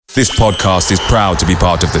This podcast is proud to be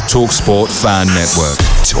part of the TalkSport Fan Network.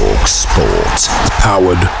 TalkSport.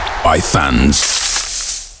 Powered by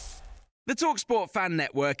fans. The TalkSport Fan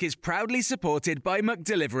Network is proudly supported by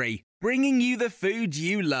McDelivery, bringing you the food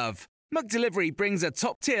you love. McDelivery brings a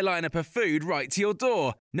top-tier lineup of food right to your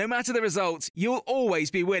door. No matter the result, you'll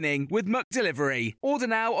always be winning with McDelivery. Order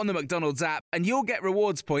now on the McDonald's app and you'll get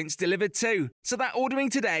rewards points delivered too. So that ordering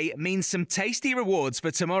today means some tasty rewards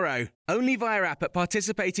for tomorrow. Only via app at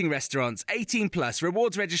participating restaurants. 18 plus.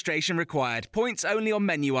 Rewards registration required. Points only on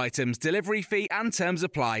menu items. Delivery fee and terms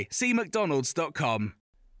apply. See mcdonalds.com.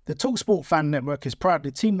 The TalkSport Fan Network is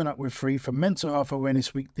proudly teaming up with Free for Mental Health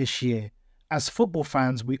Awareness Week this year. As football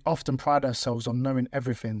fans, we often pride ourselves on knowing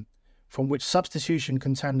everything, from which substitution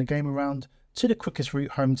can turn the game around to the quickest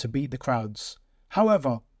route home to beat the crowds.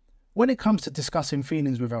 However, when it comes to discussing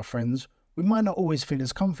feelings with our friends, we might not always feel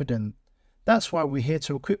as confident. That's why we're here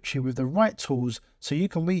to equip you with the right tools so you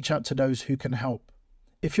can reach out to those who can help.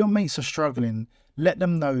 If your mates are struggling, let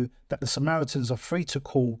them know that the Samaritans are free to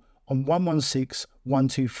call on 116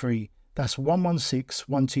 123. That's 116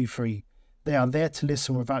 123. They are there to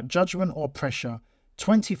listen without judgment or pressure,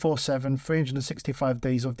 24/7, 365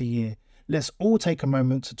 days of the year. Let's all take a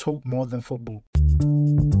moment to talk more than football.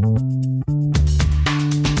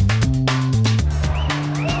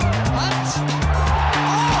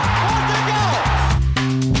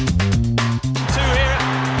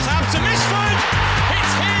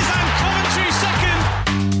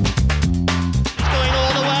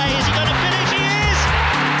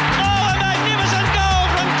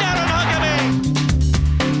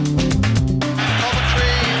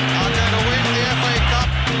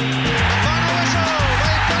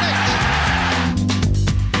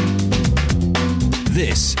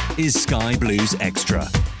 This is Sky Blues Extra.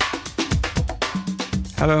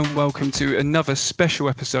 Hello and welcome to another special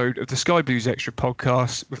episode of the Sky Blues Extra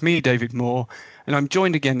podcast with me, David Moore, and I'm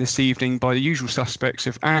joined again this evening by the usual suspects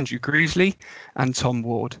of Andrew Greasley and Tom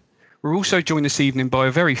Ward. We're also joined this evening by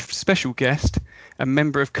a very special guest, a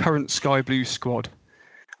member of current Sky Blues squad.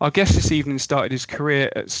 Our guest this evening started his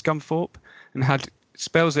career at Scunthorpe and had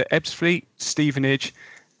spells at Ebbsfleet, Stevenage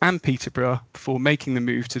and Peterborough before making the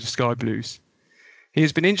move to the Sky Blues. He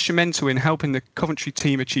has been instrumental in helping the Coventry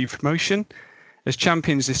team achieve promotion as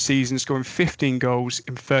champions this season, scoring 15 goals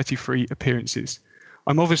in 33 appearances.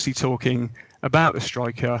 I'm obviously talking about the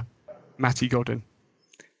striker, Matty Godden.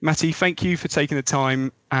 Matty, thank you for taking the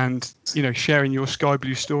time and sharing your Sky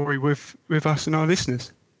Blue story with us and our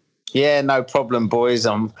listeners. Yeah, no problem, boys.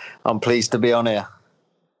 I'm pleased to be on here.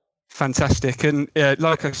 Fantastic. And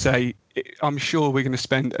like I say, I'm sure we're going to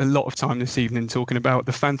spend a lot of time this evening talking about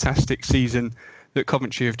the fantastic season that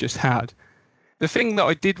Coventry have just had. The thing that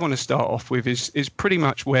I did want to start off with is pretty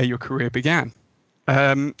much where your career began.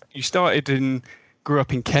 You started and grew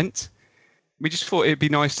up in Kent. We just thought it'd be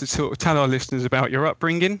nice to sort of tell our listeners about your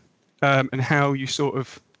upbringing and how you sort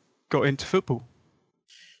of got into football.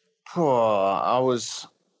 I've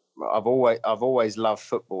always loved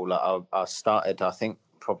football. Like I started, I think,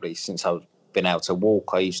 probably since I've been able to walk.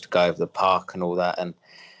 I used to go over the park and all that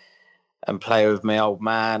and play with my old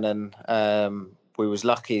man, and we was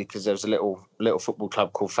lucky because there was a little football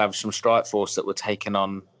club called Faversham Strike Force that were taking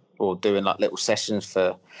on or doing like little sessions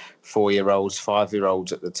for 4-year-olds,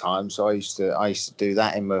 5-year-olds at the time. So I used to do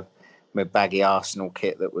that in my baggy Arsenal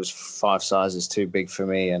kit that was 5 sizes too big for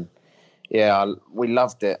me, and we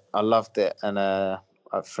loved it. I loved it, and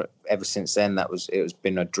ever since then it was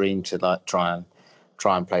been a dream to like try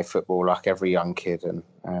and play football like every young kid, and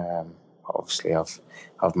obviously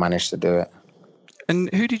I've managed to do it.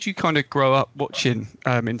 And who did you kind of grow up watching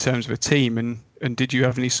in terms of a team, and did you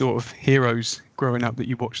have any sort of heroes growing up that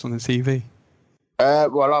you watched on the TV?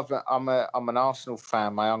 Well, I'm an Arsenal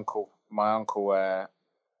fan. My uncle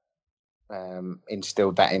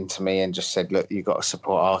instilled that into me and just said, look, you've got to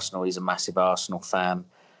support Arsenal. He's a massive Arsenal fan.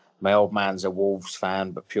 My old man's a Wolves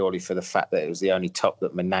fan, but purely for the fact that it was the only top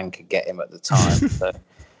that my nan could get him at the time.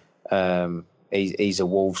 So he's a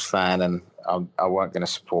Wolves fan, and I weren't going to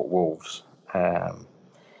support Wolves.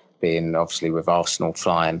 Being obviously with Arsenal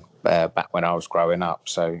flying back when I was growing up,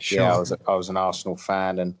 so sure. Yeah, I was an Arsenal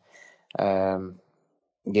fan, and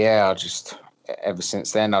I just ever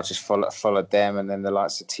since then I just followed them, and then the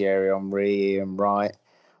likes of Thierry Henry, Ian Wright.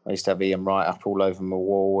 I used to have Ian Wright up all over my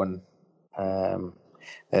wall, and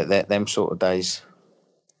them sort of days.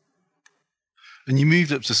 And you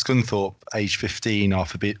moved up to Scunthorpe age 15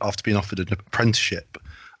 after being offered an apprenticeship.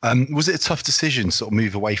 Was it a tough decision to sort of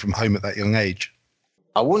move away from home at that young age?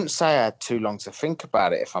 I wouldn't say I had too long to think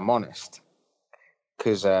about it, if I'm honest,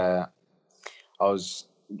 because I was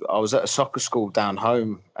at a soccer school down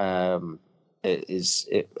home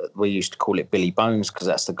we used to call it Billy Bones because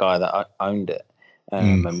that's the guy that owned it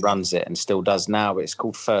and runs it and still does now. But it's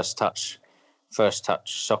called First Touch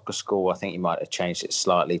Soccer School. I think you might have changed it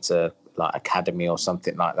slightly to like Academy or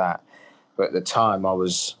something like that. But at the time, I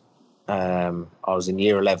was in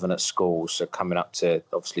year 11 at school, so coming up to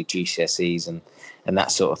obviously GCSEs and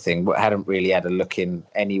that sort of thing. But I hadn't really had a look in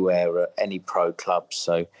anywhere at any pro clubs.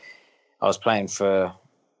 So I was playing for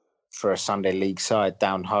a Sunday league side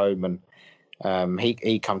down home, and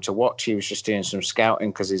he come to watch. He was just doing some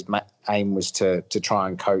scouting because his aim was to try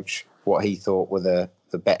and coach what he thought were the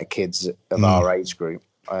better kids of our age group.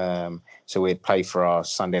 So we'd play for our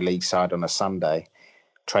Sunday league side on a Sunday,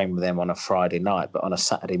 train with them on a Friday night, but on a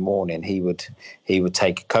Saturday morning he would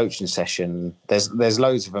take a coaching session. There's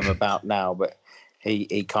loads of them about now, but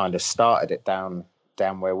he kind of started it down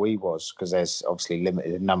where we was, because there's obviously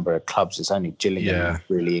limited number of clubs. There's only Gillingham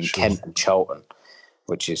really in Kent and Charlton,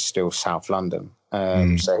 which is still South London.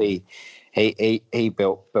 So he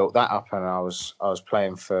built that up, and I was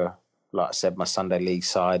playing for, like I said, my Sunday league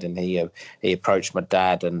side, and he approached my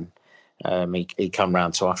dad, and he come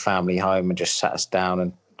round to our family home and just sat us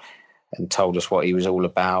down and told us what he was all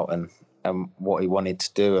about and what he wanted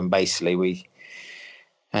to do. And basically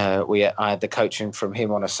I had the coaching from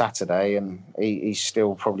him on a Saturday, and he's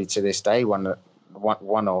still probably to this day one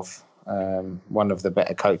of the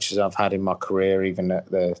better coaches I've had in my career, even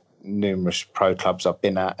at the numerous pro clubs I've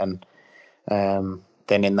been at. And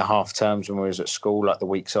then in the half terms when we was at school, like the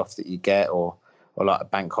weeks off that you get, or like a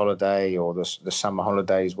bank holiday, or the summer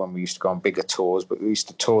holidays when we used to go on bigger tours, but we used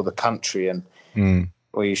to tour the country, and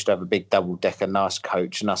we used to have a big double-decker, nice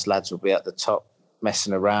coach, and us lads would be at the top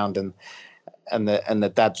messing around, and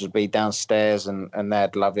the dads would be downstairs, and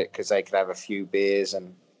they'd love it because they could have a few beers,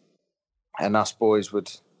 and us boys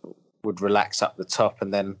would relax up the top.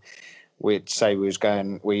 And then we'd say we used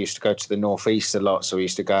to go to the northeast a lot, so we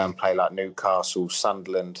used to go and play like Newcastle,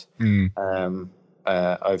 Sunderland,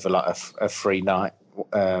 over like a free night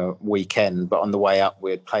weekend. But on the way up,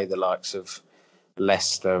 we'd play the likes of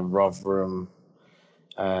Leicester, Rotherham,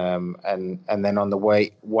 and then on the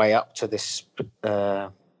way up to this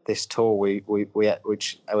tour, we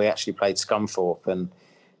actually played Scunthorpe, and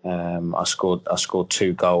I scored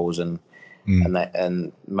 2 goals and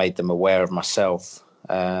made them aware of myself.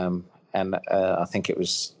 And I think it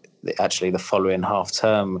was actually the following half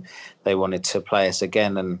term they wanted to play us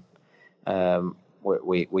again, and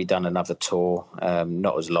we done another tour,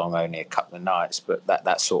 not as long, only a couple of nights, but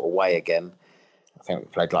that sort of way again. I think we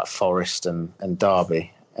played like Forest and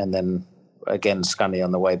Derby, and then again Scunny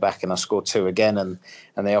on the way back, and I scored 2 again, and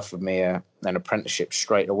they offered me an apprenticeship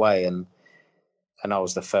straight away, and I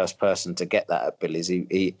was the first person to get that at Billy's.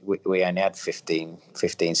 We only had 15,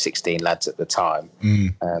 16 lads at the time,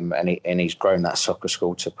 and he's grown that soccer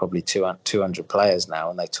school to probably 200 players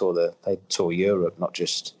now, and they tour Europe, not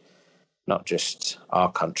just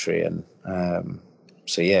our country, and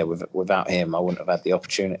so yeah, without him I wouldn't have had the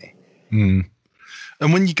opportunity.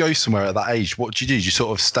 And when you go somewhere at that age, what do? Do you sort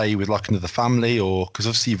of stay with like another family, or because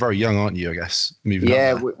obviously you're very young, aren't you? I guess moving.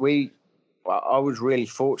 Yeah, I was really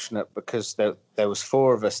fortunate because there was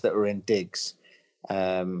 4 of us that were in digs,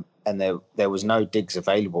 and there was no digs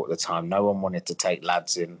available at the time. No one wanted to take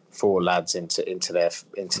 4 lads into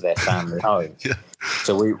their family home. Yeah.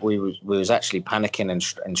 So we was actually panicking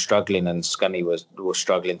and struggling, and Scunny was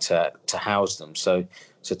struggling to house them. So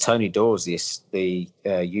Tony Dawes, the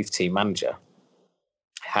youth team manager,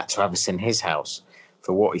 had to have us in his house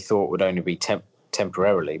for what he thought would only be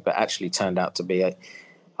temporarily, but actually turned out to be I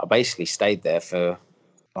basically stayed there for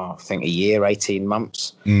I think a year, 18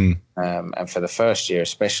 months. And for the first year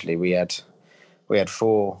especially, we had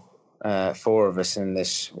 4 of us in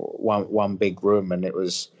this one big room, and it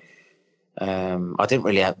was I didn't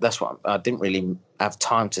really have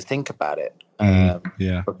time to think about it.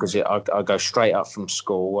 Because I go straight up from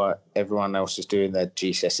school. Everyone else is doing their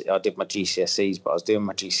GCSE. I did my GCSEs, but I was doing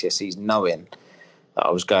my GCSEs knowing that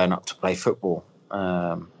I was going up to play football.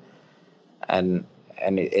 And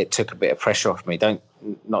it took a bit of pressure off me.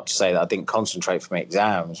 Not to say that I didn't concentrate for my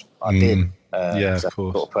exams. I did. That's the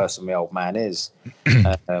sort of person my old man is.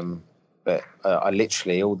 But I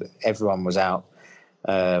literally everyone was out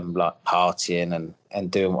like partying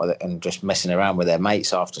and doing and just messing around with their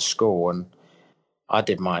mates after school, and I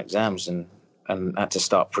did my exams and had to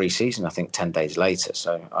start pre-season I think 10 days later.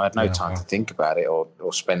 So I had no time to think about it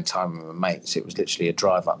or spend time with my mates. It was literally a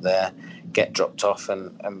drive up there, get dropped off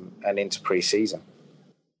and into pre-season.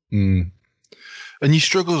 And you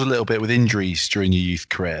struggled a little bit with injuries during your youth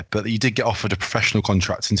career, but you did get offered a professional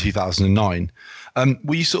contract in 2009.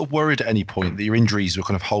 Were you sort of worried at any point that your injuries were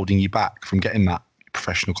kind of holding you back from getting that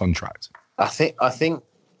professional contract? I think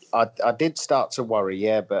I did start to worry,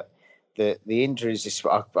 yeah, but the injuries.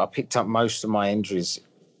 I picked up most of my injuries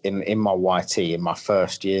in my YT in my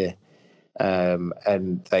first year, and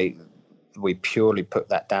we purely put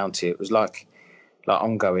that down to it was like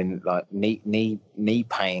ongoing like knee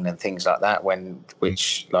pain and things like that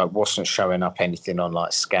which like wasn't showing up anything on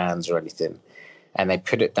like scans or anything, and they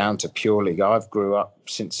put it down to purely. I've grew up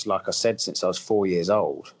since, like I said, since I was 4 years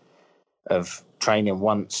old, of training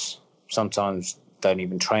once, sometimes don't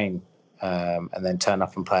even train, and then turn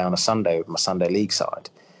up and play on a Sunday with my Sunday league side,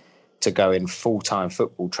 to go in full-time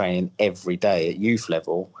football training every day at youth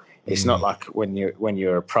level. It's not like when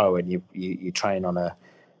you're a pro and you train on a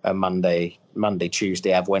Monday, Tuesday,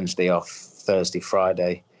 have Wednesday off, Thursday,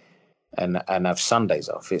 Friday, and have Sundays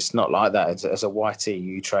off. It's not like that. As a YT,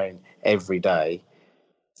 you train every day,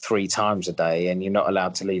 3 times a day, and you're not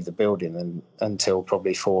allowed to leave the building until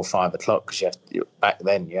probably 4 or 5 o'clock, because back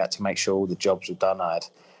then you had to make sure all the jobs were done. I had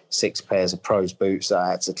 6 pairs of pros boots that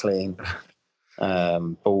I had to clean,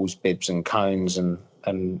 balls, bibs and cones, and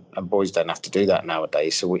boys don't have to do that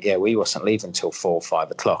nowadays. So we wasn't leaving until 4 or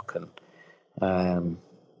 5 o'clock, and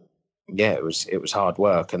it was hard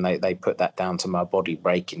work, and they put that down to my body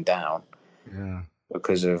breaking down,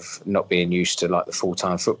 because of not being used to like the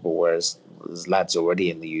full-time football, whereas there's lads already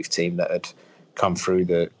in the youth team that had come through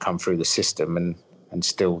the system, and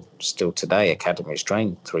still today academies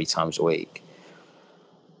train 3 times a week.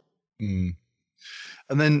 And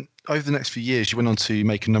then over the next few years, you went on to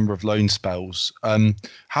make a number of loan spells.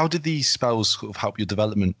 How did these spells sort of help your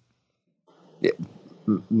development? It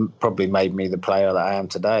probably made me the player that I am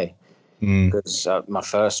today. Because my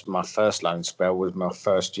first loan spell was my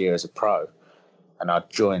first year as a pro, and I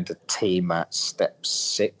joined a team at step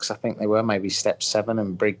 6, I think they were, maybe step 7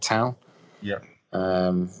 in Brigtown. Yeah.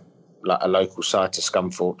 Like a local side to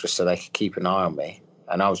Scunthorpe, just so they could keep an eye on me.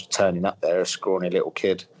 And I was turning up there, a scrawny little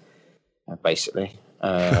kid, basically,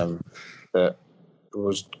 that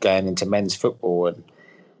was going into men's football,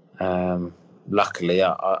 and luckily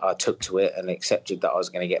I took to it and accepted that I was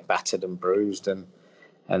going to get battered and bruised, and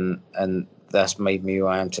that's made me who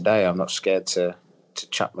I am today. I'm not scared to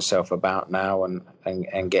chuck myself about now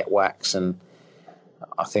and get whacks. And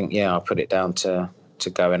I think, I put it down to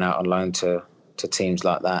going out on loan to teams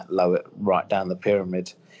like that, right down the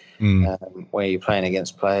pyramid, where you're playing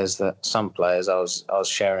against players that some players I was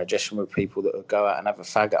sharing a dressing with people that would go out and have a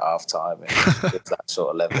fag at half time, and that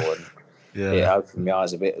sort of level. And it opened my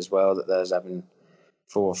eyes a bit as well, that there's having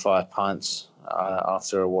 4 or 5 pints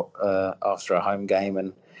after a home game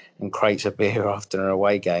and crates of beer after an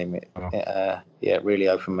away game. It really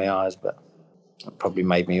opened my eyes, but it probably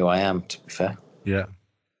made me who I am, to be fair. Yeah.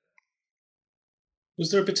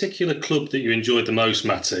 Was there a particular club that you enjoyed the most,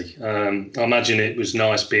 Matty? I imagine it was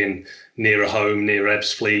nice being near a home, near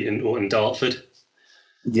Ebbsfleet and Dartford.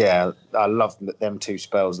 Yeah, I loved them 2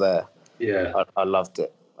 spells there. Yeah. I loved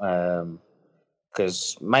it.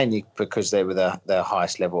 Mainly because they were the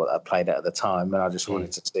highest level that I played at the time, and I just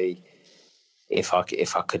wanted to see if I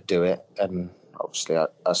could do it. And obviously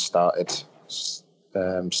I started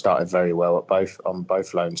very well on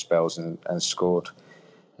both loan spells, and scored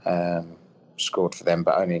for them,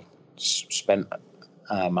 but only spent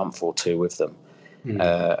a month or 2 with them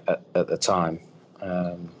at the time.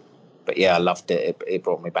 But I loved it. It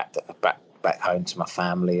brought me back home to my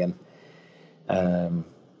family, and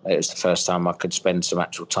it was the first time I could spend some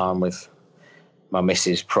actual time with my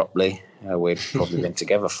missus properly. We'd probably been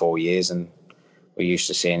together 4 years, and we're used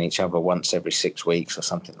to seeing each other once every 6 weeks or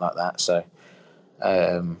something like that. So,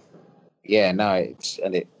 it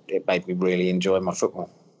made me really enjoy my football.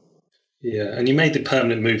 Yeah, and you made the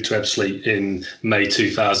permanent move to Ebbsfleet in May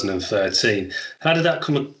 2013. How did that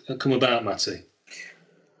come about, Matty?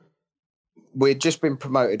 We'd just been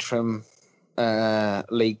promoted from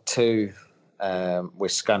League 2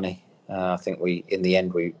 with Scunny. I think in the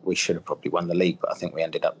end we should have probably won the league, but I think we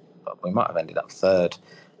might have ended up 3rd.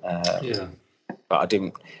 But I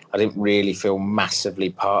didn't really feel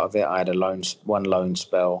massively part of it. I had one loan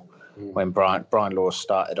spell when Brian Law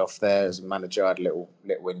started off there as a manager. I had a little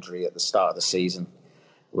injury at the start of the season,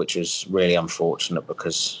 which was really unfortunate,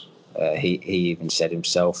 because he even said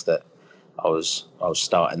himself that I was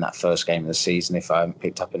starting that first game of the season if I hadn't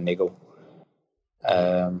picked up a niggle.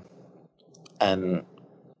 It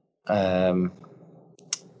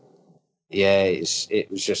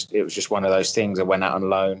was just one of those things. I went out on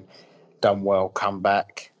loan, done well, come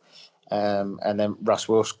back, and then Russ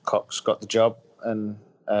Wilcox got the job, and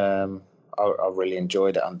I really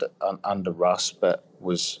enjoyed it under Russ. But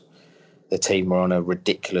the team were on a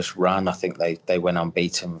ridiculous run. I think they went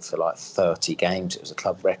unbeaten for like 30 games. It was a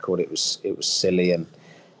club record. It was silly, and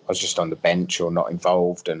was just on the bench or not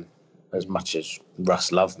involved. And as much as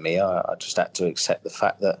Russ loved me, I just had to accept the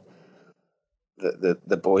fact that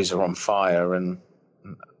the boys are on fire, and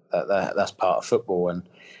that's part of football. And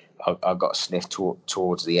I got sniffed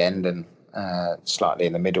towards the end, and slightly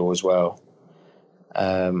in the middle as well.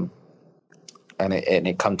 And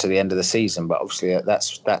it come to the end of the season, but obviously at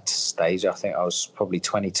that stage, I think I was probably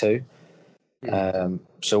 22.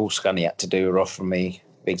 So all Scunny had to do was offer me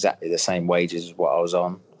exactly the same wages as what I was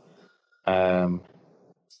on,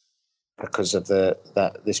 because of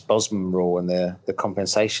this Bosman rule and the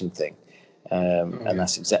compensation thing, and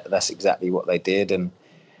that's exactly what they did, and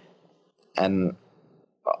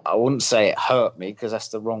I wouldn't say it hurt me because that's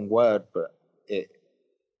the wrong word, but it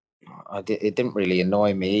didn't really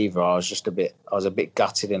annoy me either. I was a bit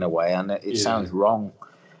gutted in a way, and it sounds wrong,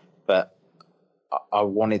 but I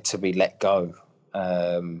wanted to be let go,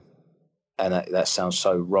 and that sounds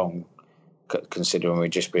so wrong, considering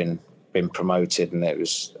we'd just been promoted, and I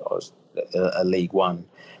was a League One,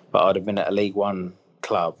 but I'd have been at a League One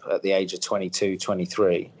club at the age of 22,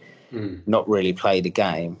 23, not really played a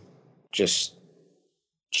game, just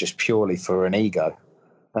purely for an ego.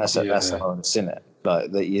 That's how I've seen it.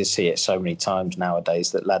 Like that, you see it so many times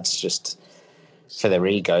nowadays that lads just for their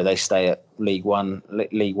ego they stay at League One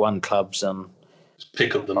clubs and just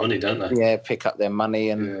pick up the money, don't they? Yeah, pick up their money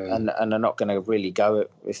and they're not going to really go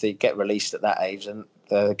if they get released at that age, then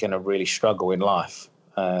they're going to really struggle in life.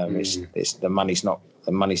 It's the money's not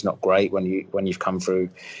great when you've come through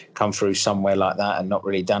somewhere like that and not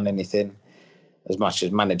really done anything. As much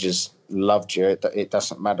as managers loved you, it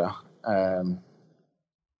doesn't matter. And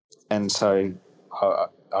so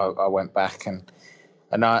I went back and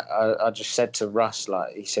I just said to Russ,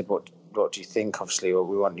 like, he said, what do you think? Obviously,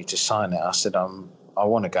 we want you to sign it. I said, I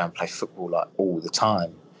want to go and play football like all the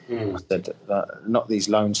time. I said, not these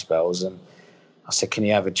loan spells. And I said, can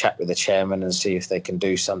you have a chat with the chairman and see if they can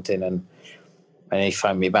do something? And he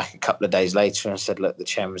phoned me back a couple of days later and said, look, the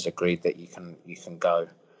chairman's agreed that you can go.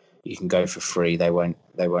 You can go for free. They won't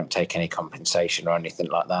take any compensation or anything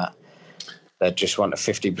like that. They just want a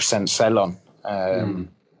 50% sell on.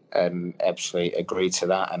 And Ebbsfleet agreed to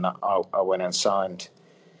that, and I went and signed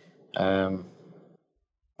at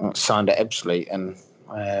Ebbsfleet, and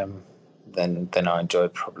then I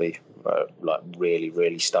enjoyed probably like really,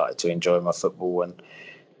 really started to enjoy my football, and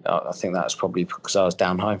I think that was probably because I was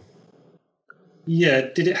down home. Yeah,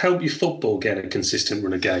 did it help your football get a consistent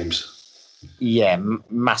run of games? Yeah,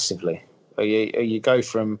 massively. You go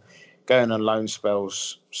from going on loan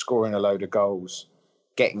spells, scoring a load of goals,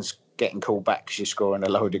 getting called back because you're scoring a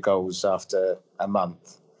load of goals after a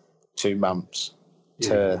month, 2 months,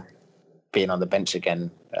 to being on the bench again,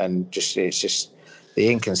 and it's just the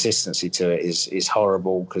inconsistency to it is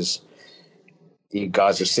horrible, because you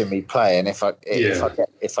guys have seen me play, and if I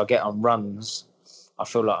get on runs, I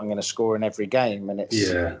feel like I'm going to score in every game, and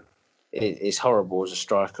it's horrible as a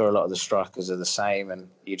striker. A lot of the strikers are the same, and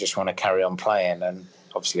you just want to carry on playing. And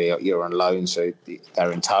obviously, you're on loan, so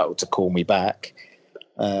they're entitled to call me back.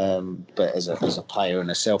 But as a player and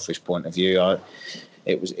a selfish point of view,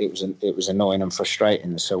 it was annoying and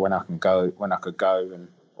frustrating. So when I could go, and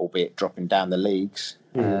albeit dropping down the leagues,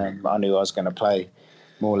 I knew I was going to play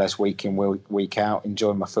more or less week in, week out,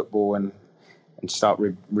 enjoy my football, and start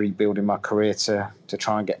rebuilding my career to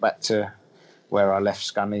try and get back to where I left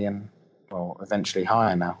Scunny and, well, eventually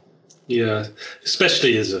higher now. Yeah,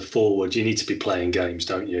 especially as a forward, you need to be playing games,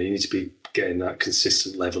 don't you? You need to be getting that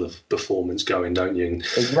consistent level of performance going, don't you?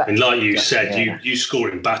 And like you said, you score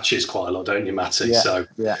in batches quite a lot, don't you, Matty? So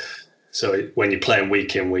when you're playing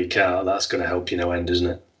week in, week out, that's going to help you no end, isn't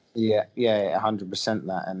it? Yeah, 100%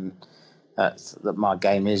 that, and that my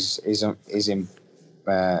game is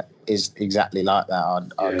exactly like that.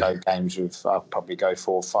 I'd go games with, I'd probably go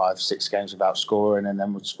 4, 5, 6 games without scoring, and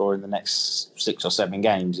then would score in the next 6 or 7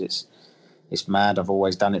 games. It's mad. I've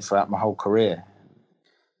always done it throughout my whole career.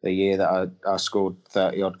 The year that I scored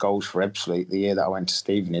 30 odd goals for Ebbsfleet, the year that I went to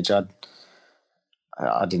Stevenage, I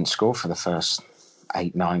didn't score for the first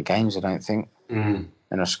 8, 9 games, I don't think. Then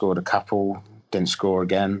I scored a couple, didn't score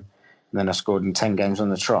again, and then I scored in 10 games on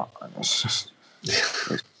the trot. It's just,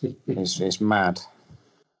 it's mad.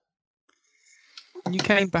 When you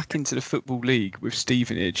came back into the Football League with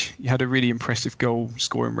Stevenage, you had a really impressive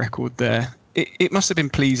goal-scoring record there. It must have been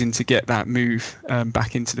pleasing to get that move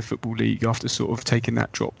back into the Football League after sort of taking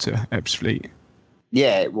that drop to Ebbsfleet.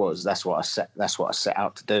 Yeah, it was. That's what I set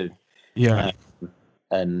out to do. Yeah,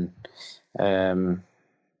 and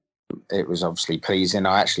it was obviously pleasing.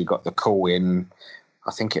 I actually got the call in,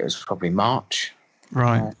 I think it was probably March.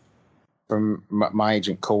 Right. From my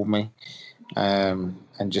agent called me and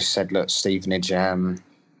just said, "Look, Stevenage,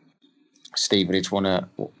 Stevenage want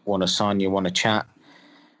to sign you, want to chat.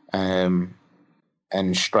 And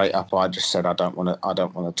straight up, I just said I don't want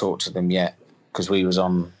to talk to them yet, because we was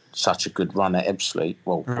on such a good run at Ebbsfleet.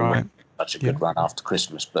 Well, we went such a good run after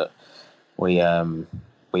Christmas, but we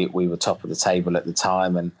were top of the table at the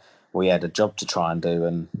time, and we had a job to try and do,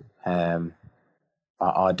 and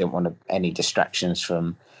I didn't want any distractions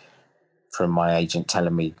from my agent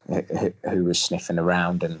telling me who was sniffing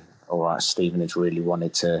around, and all right, Stevenage really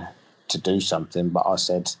wanted to do something, but I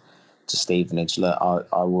said to Stevenage, look,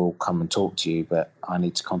 I will come and talk to you, but I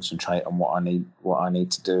need to concentrate on what I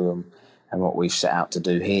need to do and what we've set out to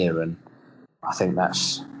do here. And I think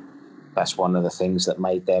that's one of the things that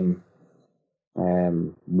made them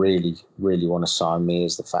really, really want to sign me,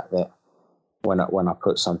 is the fact that when I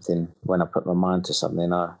put my mind to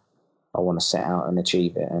something, I want to set out and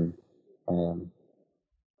achieve it. And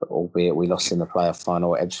albeit we lost in the playoff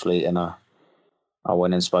final at Ebbsfleet, and I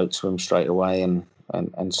went and spoke to him straight away and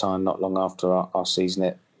signed not long after our season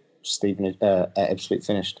at Ebbsfleet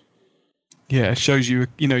finished. Yeah, it shows you,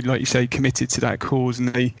 like you say, committed to that cause, and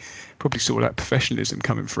they probably saw that professionalism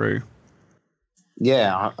coming through.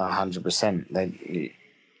 Yeah, 100%.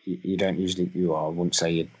 You don't usually, I wouldn't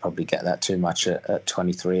say you'd probably get that too much at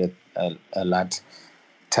 23, a lad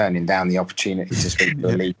turning down the opportunity to speak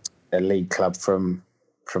to a league club from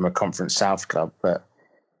a Conference South club. But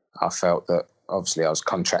I felt that obviously I was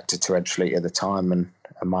contracted to Ebbsfleet at the time, and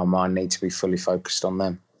my mind needed to be fully focused on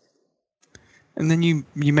them. And then you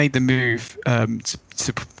made the move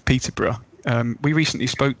to Peterborough. We recently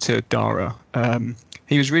spoke to Dara.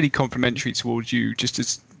 He was really complimentary towards you, just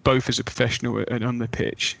as both as a professional and on the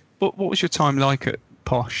pitch. What was your time like at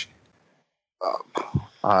Posh?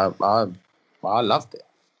 I loved it.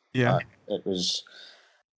 Yeah. It was,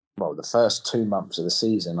 the first 2 months of the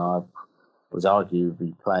season, I was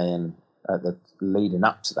arguably playing leading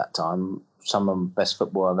up to that time, some of the best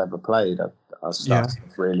football I've ever played. I started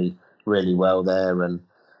really, really well there, and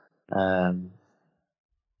I've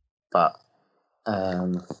got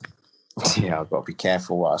to be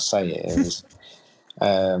careful what I say. It was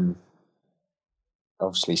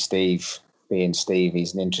obviously Steve, being Steve,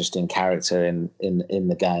 he's an interesting character in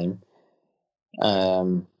the game,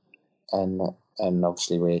 and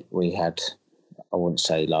obviously we had, I wouldn't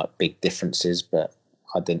say like big differences, but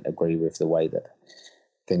I didn't agree with the way that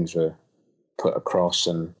things were put across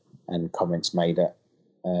and comments made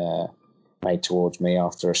towards me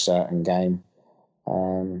after a certain game.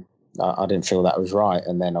 I didn't feel that was right,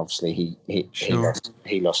 and then obviously he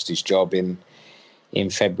lost his job in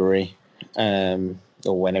February,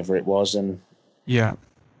 or whenever it was, and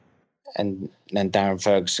then Darren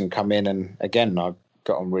Ferguson come in, and again I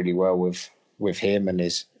got on really well with him and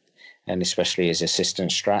especially his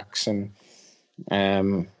assistant Strax,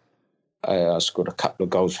 and I scored a couple of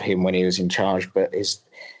goals for him when he was in charge, but his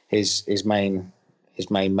main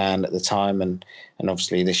man at the time, and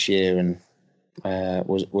obviously this year, and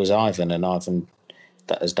was Ivan, and Ivan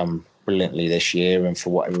that has done brilliantly this year, and for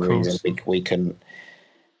whatever reason we couldn't,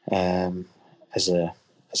 as a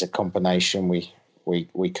combination, we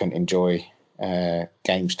couldn't enjoy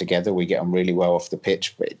games together. We get on really well off the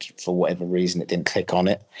pitch, but for whatever reason it didn't click on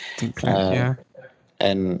it.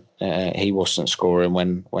 And he wasn't scoring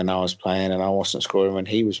when I was playing, and I wasn't scoring when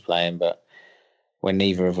he was playing. But when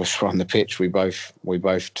neither of us were on the pitch, we both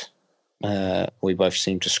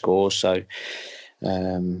seemed to score. So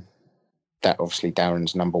that obviously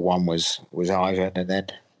Darren's number one was Ivan, and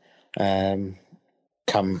then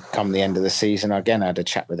come the end of the season, again I had a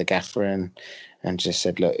chat with the gaffer and just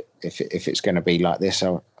said, look, if it's going to be like this,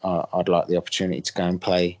 I'd like the opportunity to go and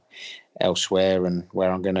play elsewhere, and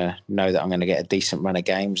where I'm going to know that I'm going to get a decent run of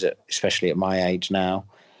games, especially at my age now.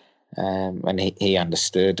 And he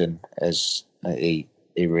understood, and as he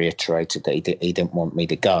reiterated that he didn't want me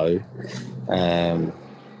to go,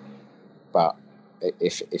 but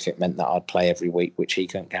if it meant that I'd play every week, which he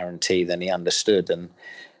couldn't guarantee, then he understood. And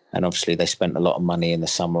obviously they spent a lot of money in the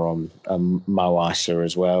summer on Mo Isa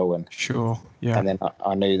as well. And and then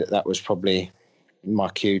I knew that was probably my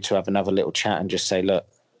cue to have another little chat and just say, look,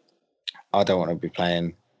 I don't want to be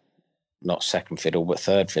playing not second fiddle but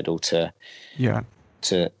third fiddle to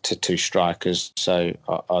two strikers. So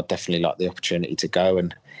I definitely like the opportunity to go,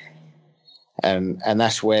 and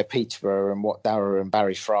that's where Peterborough and what Dara and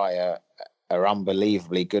Barry Fry are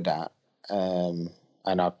unbelievably good at. And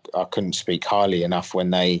I couldn't speak highly enough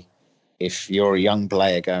when if you're a young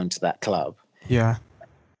player going to that club,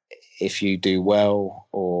 if you do well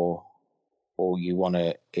or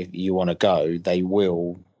if you want to go, they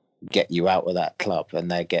will get you out of that club,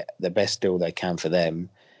 and they get the best deal they can for them.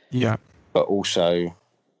 But also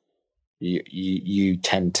you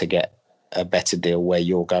tend to get a better deal where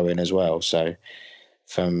you're going as well. So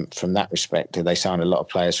from that respect, they signed a lot of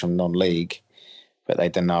players from non-league, but they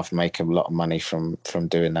didn't have to make a lot of money from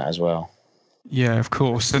doing that as well. Yeah, of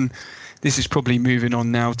course. And this is probably moving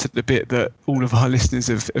on now to the bit that all of our listeners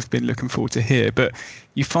have been looking forward to hear. But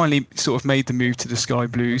you finally sort of made the move to the Sky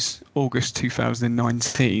Blues, August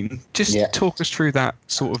 2019. Just talk us through that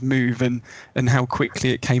sort of move and how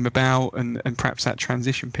quickly it came about and perhaps that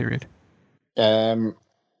transition period.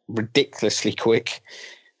 Ridiculously quick.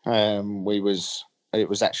 It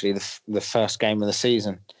was actually the first game of the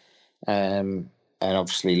season. And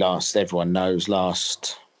obviously everyone knows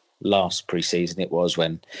last pre-season it was,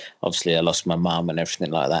 when obviously I lost my mum and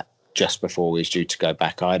everything like that just before we was due to go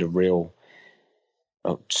back. I had a real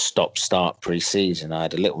stop-start pre-season. I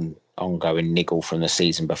had a little ongoing niggle from the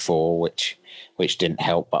season before, which didn't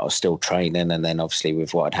help, but I was still training. And then obviously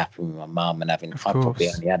with what had happened with my mum and I probably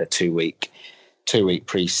only had a two-week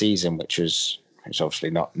pre-season, which was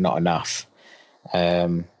obviously not enough.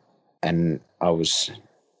 And I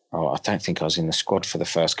don't think I was in the squad for the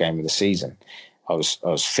first game of the season. I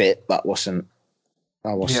was fit, but I wasn't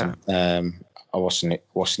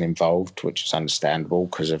involved, which is understandable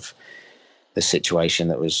because of the situation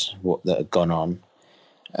that had gone on.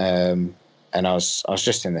 And I was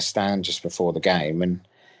just in the stand just before the game, and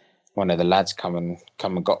one of the lads come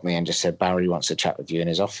and got me and just said, "Barry wants to chat with you in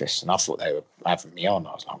his office." And I thought they were having me on.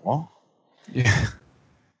 I was like, "What?" Yeah.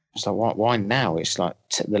 It's like, why now? It's like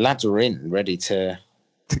the lads were ready to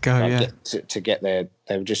go, to get their.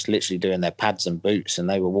 They were just literally doing their pads and boots, and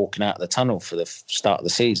they were walking out of the tunnel for the start of the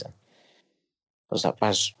season. I was like,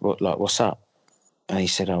 "Baz, what's up?" And he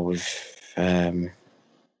said, "Oh, we've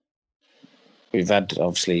had,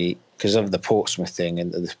 obviously, because of the Portsmouth thing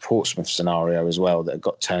and the Portsmouth scenario as well that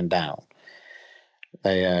got turned down.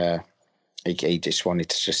 He just wanted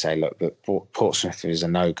to just say, look, Portsmouth is a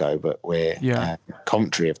no-go, but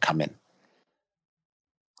Coventry have come in.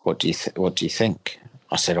 What do you think?"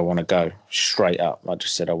 I said, "I want to go." Straight up. I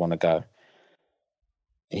just said, "I want to go."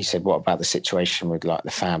 He said, "What about the situation with like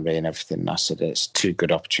the family and everything?" And I said, "It's two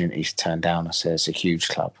good opportunities to turn down." I said, "It's a huge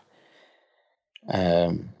club."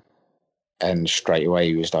 And straight away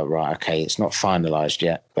he was like, "Right, okay, it's not finalised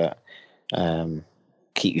yet, but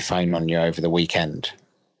keep your phone on you over the weekend."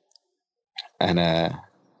 And I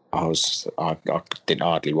didn't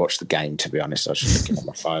hardly watch the game, to be honest. I was just looking at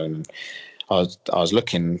my phone. I was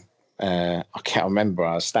looking. I can't remember.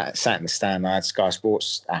 I was sat in the stand. I had Sky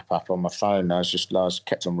Sports app up on my phone. I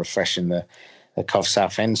kept on refreshing the Cov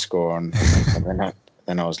Southend score, and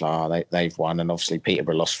then I was like, they've won, and obviously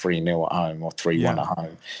Peterborough lost 3-0 at home or 3-1 at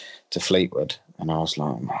home to Fleetwood, and I was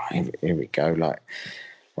like, here we go. Like,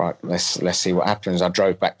 right, let's see what happens. I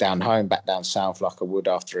drove back down south like I would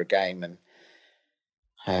after a game, and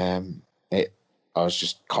I was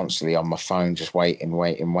just constantly on my phone, just waiting.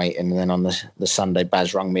 And then on the Sunday,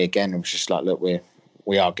 Baz rang me again and was just like, "Look,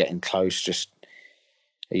 we are getting close. Just,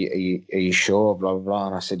 are you sure?" Blah, blah, blah.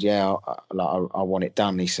 And I said, "Yeah, I want it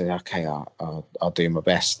done." He said, "Okay, I'll do my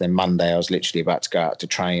best." Then Monday, I was literally about to go out to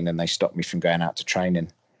train, and they stopped me from going out to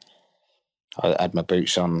training. I had my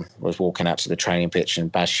boots on, was walking out to the training pitch,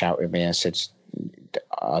 and Baz shouted at me and said,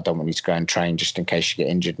 "I don't want you to go and train just in case you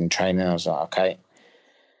get injured in training." I was like, "Okay.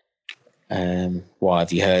 Why,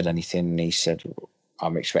 have you heard anything?" And he said,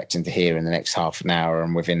 "I'm expecting to hear in the next half an hour."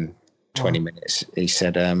 And within 20 minutes, he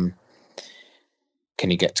said, "Can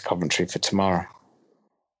you get to Coventry for tomorrow?"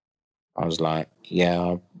 I was like,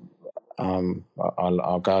 "Yeah,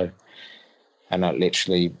 I'll go." And I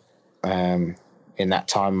literally, in that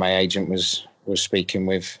time, my agent was speaking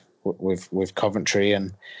with Coventry,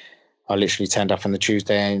 and I literally turned up on the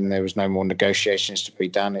Tuesday, and there was no more negotiations to be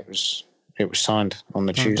done. It was signed on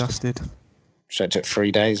the Tuesday. Dusted. So it took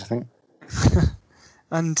 3 days, I think.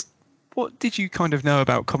 And what did you kind of know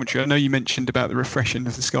about Coventry? I know you mentioned about the refreshing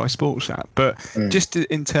of the Sky Sports app, but just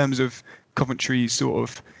in terms of Coventry's sort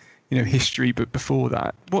of, history, but before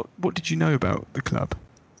that, what did you know about the club?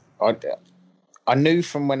 I knew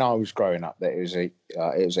from when I was growing up that it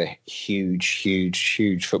was a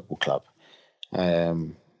huge football club,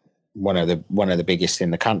 one of the biggest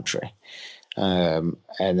in the country, and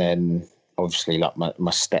then obviously like my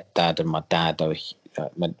stepdad and my dad.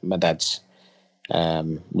 My dad's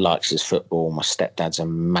likes his football. My stepdad's a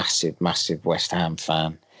massive West Ham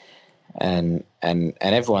fan, and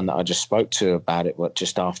everyone that I just spoke to about it,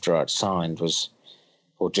 just after I'd signed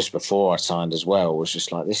or just before I signed as well, was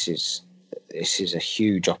just like, this is a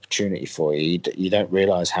huge opportunity for you. You don't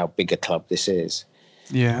realise how big a club this is.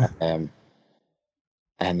 Yeah.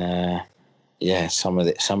 Some of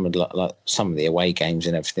the away games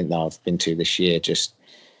and everything that I've been to this year just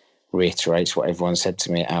reiterates what everyone said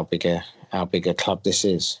to me, how big how big a club this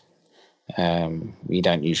is. You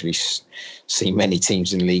don't usually see many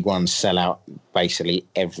teams in League One sell out basically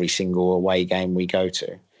every single away game we go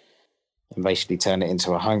to and basically turn it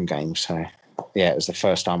into a home game. So, yeah, it was the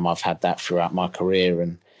first time I've had that throughout my career,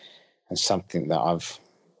 and something that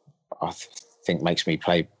I think makes me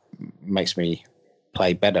play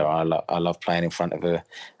better. I love playing in front of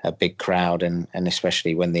a big crowd, and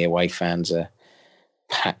especially when the away fans are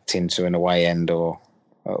packed into an away end, or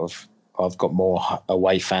I've got more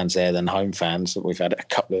away fans there than home fans. We've had a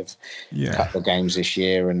couple of games this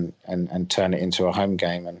year, and turn it into a home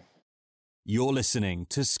game. And you're listening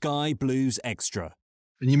to Sky Blues Extra.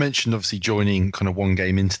 And you mentioned obviously joining kind of one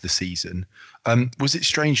game into the season. Was it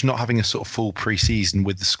strange not having a sort of full pre-season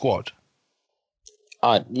with the squad?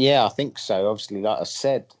 Yeah, I think so. Obviously, like I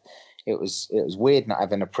said, it was weird not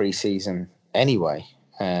having a pre-season anyway.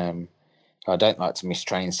 I don't like to miss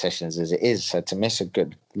training sessions as it is. So to miss a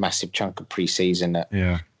good, massive chunk of pre-season at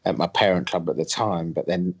my parent club at the time, but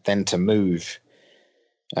then to move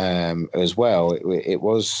as well, it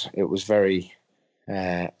was very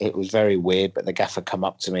weird. But the gaffer come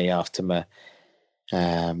up to me after my,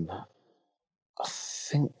 I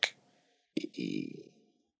think,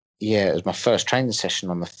 it was my first training session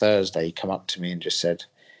on the Thursday. He come up to me and just said,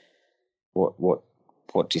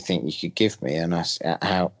 What do you think you could give me? And I said,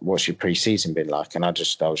 what's your pre-season been like? And I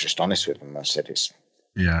was just honest with him. I said, it's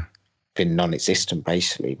been non-existent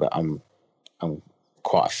basically, but I'm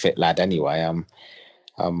quite a fit lad anyway. I'm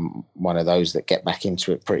one of those that get back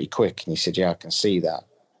into it pretty quick. And he said, yeah, I can see that.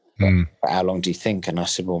 But how long do you think? And I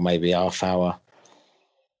said, well, maybe half hour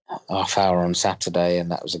on Saturday,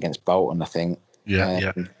 and that was against Bolton, I think.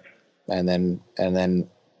 And then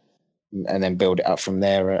build it up from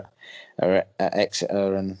there at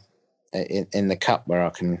Exeter and in the cup, where I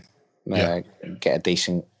can get a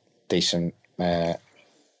decent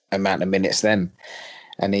amount of minutes then.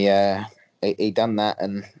 And he done that,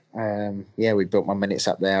 and we built my minutes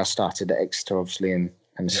up there. I started at Exeter obviously and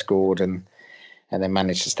scored, and then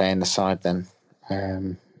managed to stay in the side then,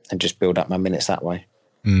 and just build up my minutes that way.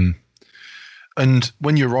 And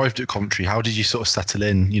when you arrived at Coventry, how did you sort of settle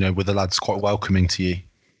in? Were the lads quite welcoming to you?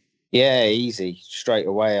 Yeah, easy. Straight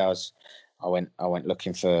away, I went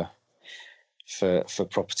looking for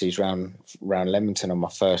properties around Leamington on my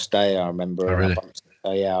first day. I remember. Oh, really?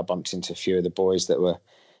 I bumped into a few of the boys that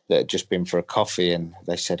had just been for a coffee, and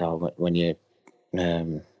they said, "Oh, when you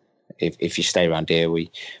if you stay around here,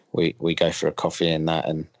 we go for a coffee and that,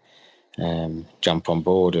 and jump on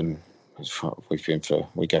board." And we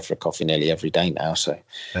go for a coffee nearly every day now. So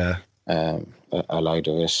a load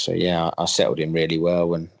of us. So I settled in really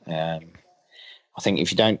well, and I think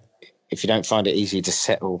if you don't find it easy to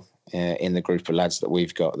settle in the group of lads that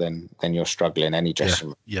we've got, then you're struggling any dressing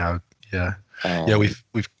room.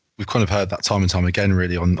 We've kind of heard that time and time again,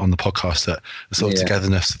 really, on the podcast, that the sort of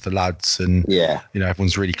togetherness of the lads, and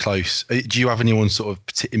everyone's really close. Do you have anyone sort of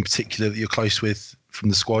in particular that you're close with from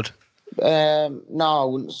the squad?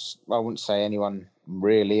 No, I wouldn't say anyone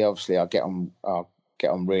really. Obviously, I get on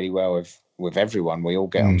really well with everyone. We all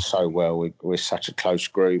get on so well. We're such a close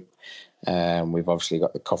group. We've obviously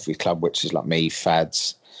got the coffee club, which is like me,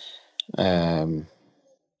 Fads,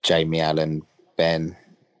 Jamie Allen, Ben,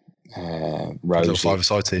 Rosie. Little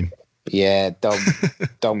five-a-side team. Yeah,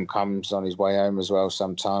 Dom comes on his way home as well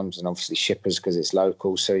sometimes, and obviously Shippers because it's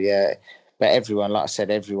local. So but everyone, like I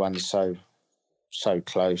said, everyone's so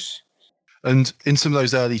close. And in some of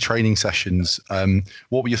those early training sessions,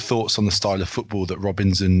 what were your thoughts on the style of football that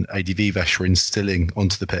Robins and AD Vivesh were instilling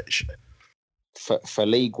onto the pitch? For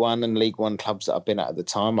League One and League One clubs that I've been at the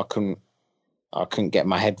time, I couldn't get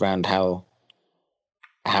my head around how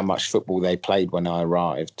much football they played when I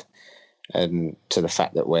arrived, and to the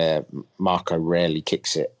fact that where Marco rarely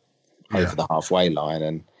kicks it over the halfway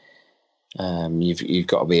line, and you've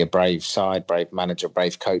got to be a brave side, brave manager,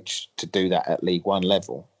 brave coach to do that at League One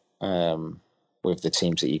level. With the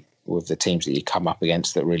teams that you come up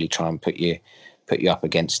against that really try and put you up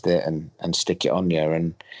against it and stick it on you,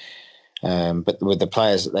 and but with the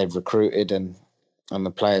players that they've recruited and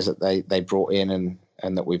the players that they brought in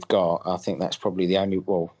and that we've got, I think that's probably the only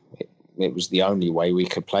it was the only way we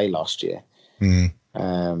could play last year.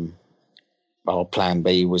 Our plan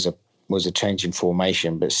B was a change in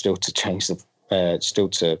formation, but still to change still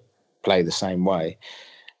to play the same way.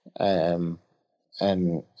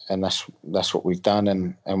 And that's what we've done,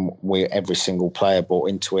 and every single player bought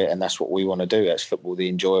into it, and that's what we want to do. That's football the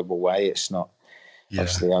enjoyable way. It's not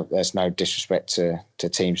obviously there's no disrespect to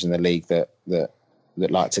teams in the league that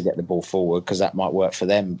like to get the ball forward, because that might work for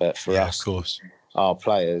them, but for us, of course, our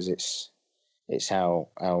players, it's how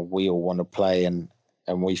we all want to play, and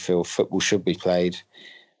we feel football should be played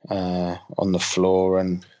on the floor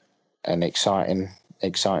and exciting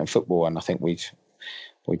football. And I think we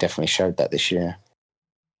definitely showed that this year.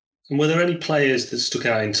 And were there any players that stuck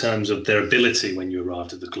out in terms of their ability when you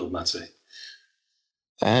arrived at the club, Matty?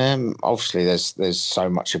 Obviously, there's so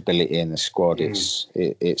much ability in the squad. It's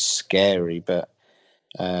scary, but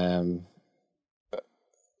I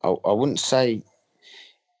wouldn't say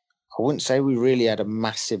we really had a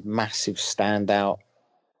massive standout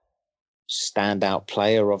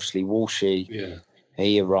player. Obviously, Walshy,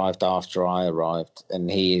 he arrived after I arrived, and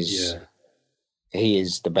he is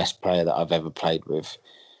the best player that I've ever played with.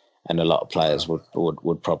 And a lot of players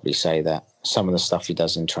would probably say that. Some of the stuff he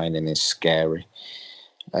does in training is scary,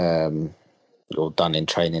 or done in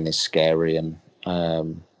training is scary, and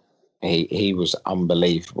he was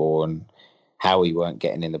unbelievable. And how he weren't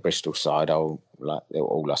getting in the Bristol side, all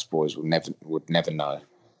us boys would never know.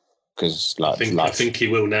 Because I think he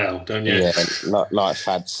will now, don't you? Yeah, like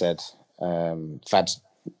Fad said,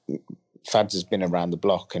 Fads has been around the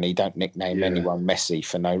block, and he don't nickname anyone Messi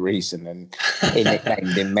for no reason. And he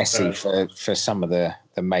nicknamed him Messi for some of the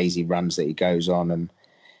mazy runs that he goes on, and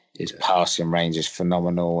his passing range is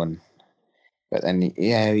phenomenal. But then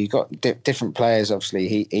you got different players.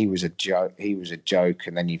 Obviously, he was a joke.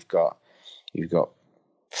 And then you've got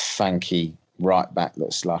Fanky right back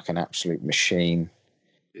that's like an absolute machine.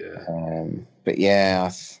 Yeah. But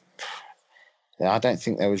I don't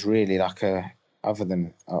think there was really like a. Other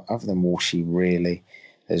than Walshy, really,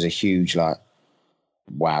 there's a huge he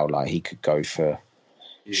could go for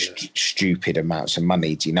stupid amounts of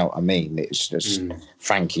money. Do you know what I mean? It's just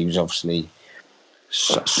Frankie was obviously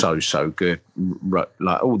so good.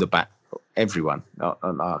 Like all the back, everyone.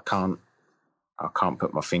 I can't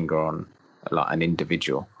put my finger on like an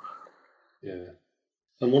individual. Yeah.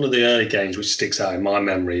 And one of the early games which sticks out in my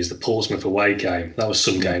memory is the Portsmouth away game. That was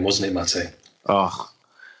some game, wasn't it, Matty?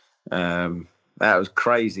 That was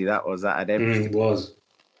crazy. That had everything. It was.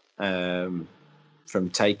 From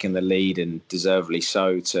taking the lead, and deservedly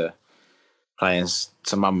so, to playing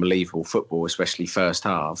some unbelievable football, especially first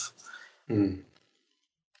half. To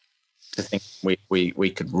think we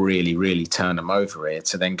could really, really turn them over here,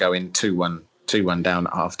 to then go in 2-1 down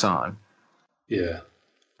at half time. Yeah.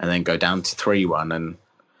 And then go down to 3-1,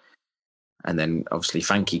 and then obviously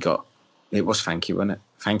Fanky wasn't it?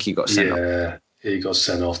 Fanky got sent off. Yeah. He got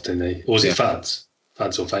sent off, didn't he? Or was it Fads?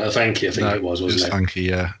 Fads or Fanky, I think it was, wasn't it? It was Fanky,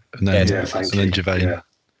 yeah. And then Javain.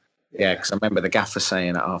 Yeah, because I remember the gaffer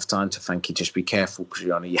saying at half time to Fanky, just be careful because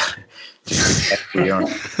you're on a just be careful, you're on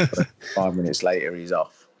 5 minutes later, he's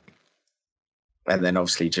off. And then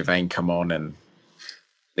obviously Javain come on, and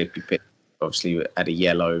Lippy Pitt obviously had a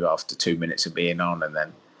yellow after 2 minutes of being on, and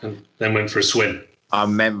then went for a swim. I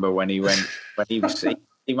remember when he must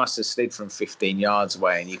have slid from 15 yards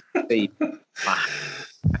away, and you could see my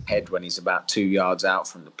head when he's about 2 yards out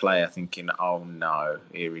from the player, thinking, "Oh no,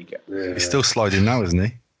 here we go." Yeah. He's still sliding now, isn't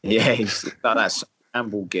he? Yeah, he's like that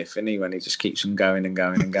Campbell gif, isn't he? When he just keeps on going and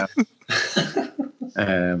going and going.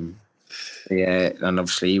 And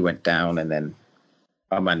obviously he went down, and then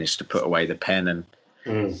I managed to put away the pen,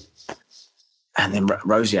 and then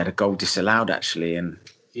Rosie had a goal disallowed actually, and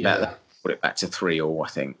that put it back to 3-3, I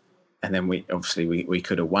think. And then we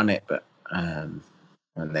could have won it, but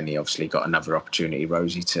and then he obviously got another opportunity,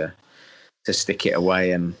 Rosie, to stick it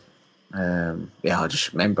away. And I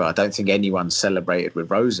just remember, I don't think anyone celebrated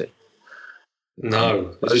with Rosie.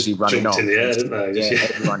 No, Rosie running off. In the air, didn't they?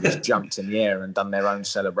 Everyone just jumped in the air and done their own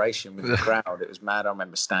celebration with the crowd. It was mad. I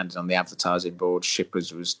remember standing on the advertising board.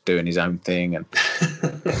 Shippers was doing his own thing, and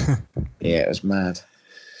it was mad.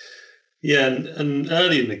 Yeah, and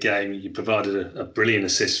early in the game, you provided a brilliant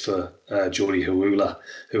assist for Geordie Hawula,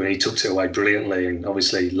 who he took it away brilliantly. And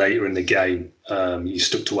obviously later in the game, you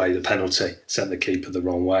stuck away the penalty, sent the keeper the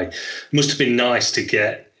wrong way. It must have been nice to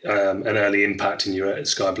get an early impact in your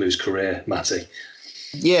Sky Blues career, Matty.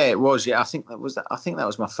 Yeah, it was. Yeah, I think that was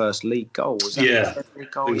my first league goal. Was that my first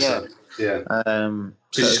league goal? So. Yeah.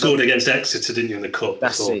 So you scored against Exeter, didn't you, in the cup?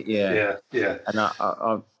 That's it. Yeah. Yeah. And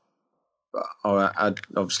I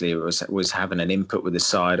obviously was having an input with the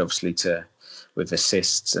side, obviously with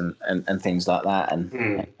assists and things like that,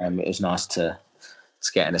 and it was nice to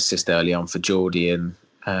get an assist early on for Geordie, and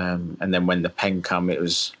then when the pen come, it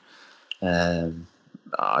was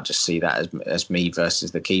I just see that as me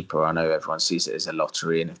versus the keeper. I know everyone sees it as a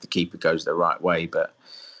lottery, and if the keeper goes the right way, but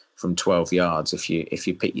from 12 yards, if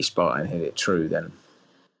you pick your spot and hit it true,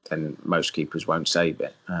 then most keepers won't save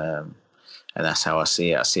it. And that's how I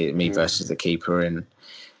see it. I see it me versus the keeper, and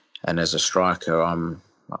as a striker,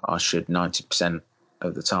 I should 90%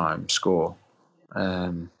 of the time score.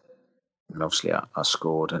 obviously I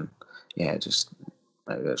scored, and it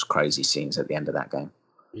was crazy scenes at the end of that game.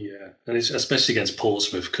 Yeah, and it's especially against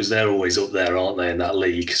Portsmouth, because they're always up there, aren't they, in that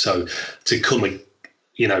league? So to come,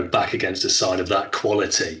 back against a side of that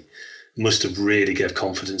quality must have really gave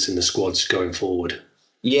confidence in the squads going forward.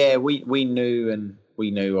 Yeah, we knew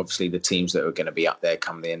obviously the teams that were going to be up there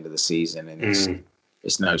come the end of the season, and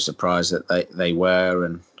it's no surprise that they were,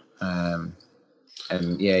 and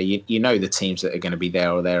you know the teams that are going to be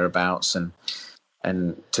there or thereabouts, and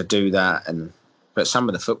to do that, but some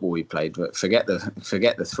of the football we played, but forget the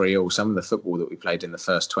 3-3. Some of the football that we played in the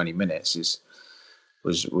first 20 minutes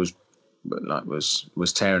was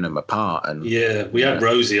tearing them apart. And we had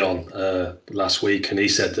Rosie on last week, and he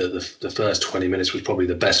said that the first 20 minutes was probably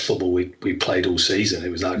the best football we played all season. It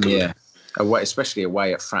was that good. Yeah, especially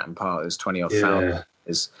away at Fratton Park. There's 20 odd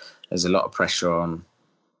fouls. There's a lot of pressure on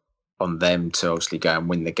them to obviously go and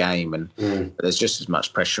win the game, and but there's just as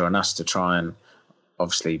much pressure on us to try and,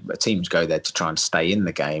 obviously teams go there to try and stay in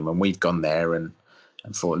the game, and we've gone there and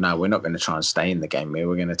thought, no, we're not going to try and stay in the game here.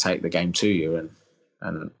 We're going to take the game to you,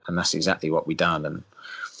 and that's exactly what we done. And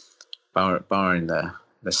barring the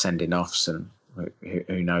sending offs, and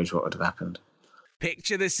who knows what would have happened.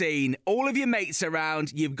 Picture the scene. All of your mates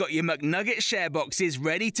around, you've got your McNugget share boxes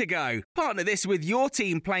ready to go. Partner this with your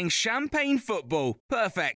team playing champagne football.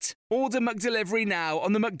 Perfect. Order McDelivery now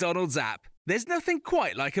on the McDonald's app. There's nothing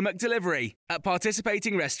quite like a McDelivery. At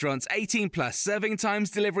participating restaurants, 18 plus, serving times,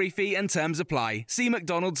 delivery fee and terms apply. See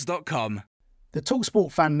mcdonalds.com. The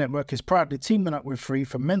TalkSport Fan Network is proudly teaming up with Free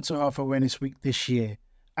for Mental Health Awareness Week this year.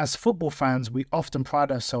 As football fans, we often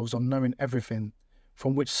pride ourselves on knowing everything,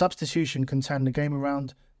 from which substitution can turn the game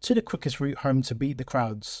around to the quickest route home to beat the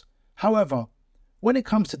crowds. However, when it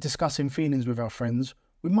comes to discussing feelings with our friends,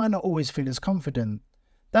 we might not always feel as confident.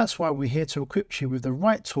 That's why we're here to equip you with the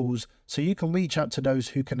right tools so you can reach out to those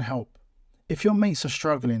who can help. If your mates are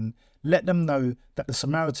struggling, let them know that the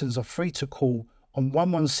Samaritans are free to call on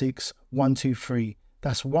 116 123.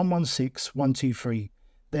 That's 116 123.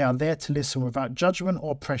 They are there to listen without judgment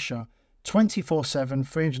or pressure, 24/7,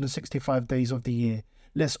 365 days of the year.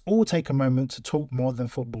 Let's all take a moment to talk more than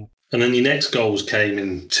football. And then your next goals came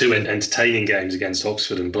in two entertaining games against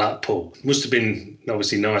Oxford and Blackpool. Must have been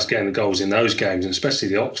obviously nice getting the goals in those games, and especially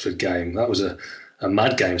the Oxford game. That was a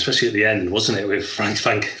mad game, especially at the end, wasn't it, with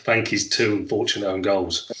Frankie's two unfortunate own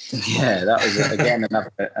goals. Yeah, that was, again,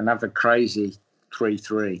 another crazy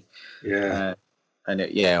 3-3. Yeah.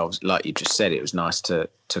 Like you just said, it was nice to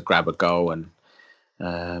grab a goal and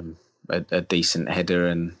a decent header,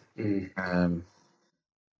 and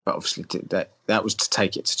but obviously that was to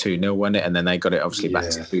take it to 2-0, wasn't it? And then they got it obviously back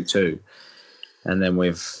to 2-2. And then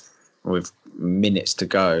with minutes to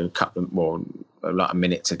go, like a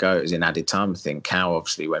minute to go, it was in added time, I think. Cow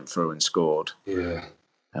obviously went through and scored. Yeah.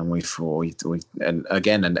 And we and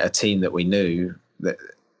again, a team that we knew that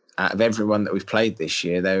out of everyone that we've played this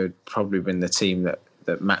year, they would probably been the team that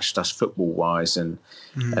matched us football wise, and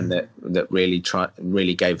that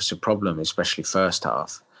really gave us a problem, especially first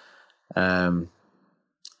half.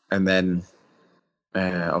 And then,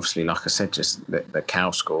 obviously, like I said, just the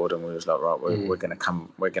Cow scored, and we was like, right, we're going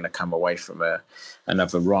to come away from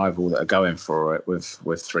another rival that are going for it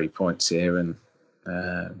with 3 points here, and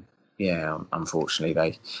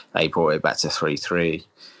unfortunately they brought it back to 3-3.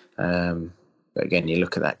 But again, you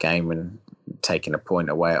look at that game, and taking a point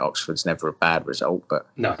away at Oxford's never a bad result, but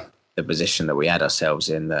no, the position that we had ourselves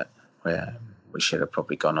in, that we should have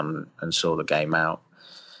probably gone on and saw the game out.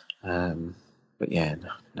 But yeah,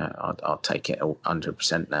 no, I'll take it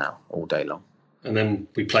 100% now, all day long. And then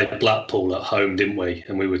we played Blackpool at home, didn't we?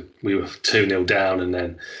 And we were 2-0 down, and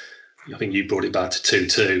then I think you brought it back to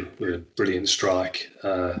 2-2 with a brilliant strike,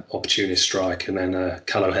 opportunist strike, and then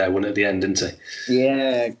Cal O'Hare won at the end, didn't he?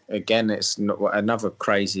 Yeah, again, it's another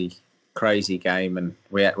crazy game, and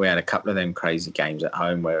we had a couple of them crazy games at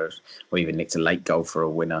home where we even nicked a late goal for a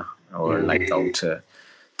winner, or a late goal to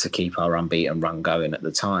keep our unbeaten run going at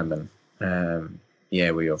the time, and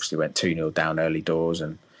we obviously went 2-0 down early doors,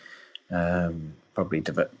 and probably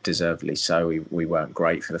deservedly so. We weren't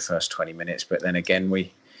great for the first 20 minutes, but then again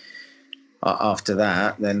after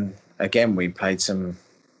that, then again we played some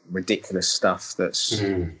ridiculous stuff that's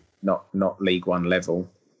not League One level,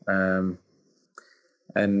 and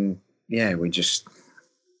we just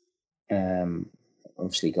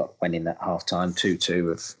obviously went in at half time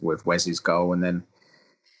 2-2 with Wes's goal, and then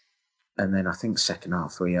I think second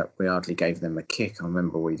half we hardly gave them a kick. I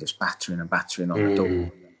remember we just battering on the door,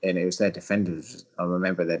 and it was their defenders. I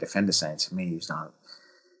remember their defender saying to me, he was like,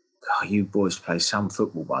 "God, you boys play some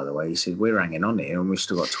football, by the way." He said, "We're hanging on here, and we've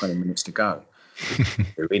still got 20 minutes to go."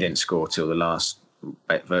 We didn't score till the last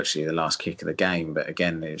virtually the last kick of the game. But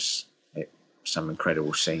again, there's some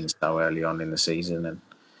incredible scenes so early on in the season,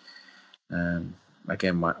 and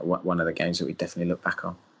again, one of the games that we definitely look back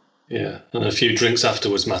on. Yeah, and a few drinks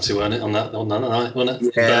afterwards, Matty, weren't it, on that night, wasn't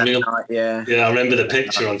it? Yeah, night, yeah. Yeah, I remember the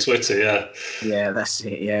picture on Twitter, yeah. Yeah, that's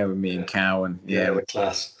it, yeah, with me and Cal, and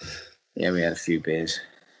class. Yeah, we had a few beers.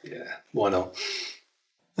 Yeah, why not?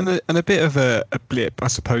 And a bit of a blip, I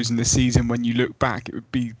suppose, in the season when you look back, it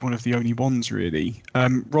would be one of the only ones, really.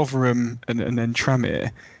 Rotherham and then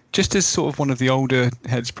Tranmere. Just as sort of one of the older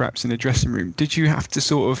heads, perhaps, in the dressing room, did you have to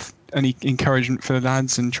sort of any encouragement for the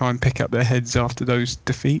lads and try and pick up their heads after those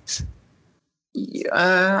defeats?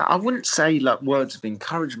 I wouldn't say like words of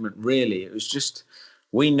encouragement, really. It was just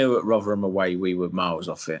we knew at Rotherham away we were miles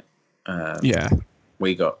off it.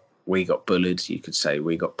 We got bullied. You could say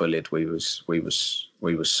we got bullied. We was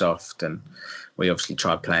soft, and we obviously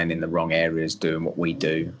tried playing in the wrong areas, doing what we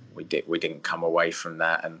do. We didn't come away from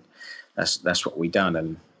that, and that's what we done.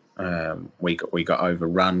 And we got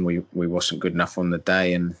overrun. We wasn't good enough on the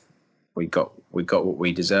day, and we got what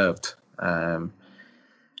we deserved.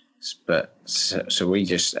 But so we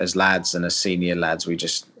just, as lads and as senior lads, you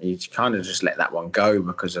kind of just let that one go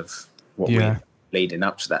because of what we leading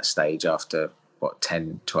up to that stage after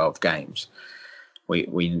 10, 12 games. We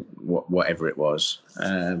whatever it was.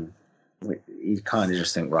 You kind of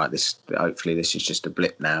just think, right, hopefully this is just a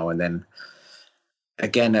blip now. And then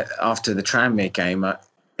again after the Tranmere game,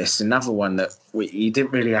 it's another one that you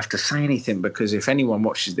didn't really have to say anything, because if anyone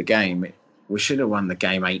watches the game, we should have won the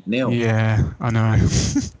game 8-0. Yeah, I know.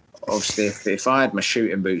 Obviously, if I had my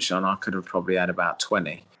shooting boots on, I could have probably had about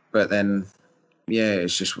 20. But then,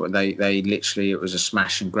 it's just what they literally, it was a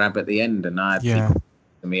smash and grab at the end. And I had people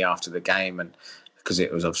to me after the game, and because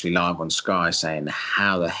it was obviously live on Sky, saying,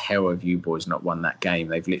 how the hell have you boys not won that game?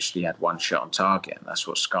 They've literally had one shot on target, and that's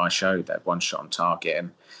what Sky showed. They had one shot on target,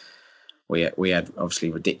 and we had obviously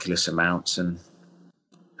ridiculous amounts and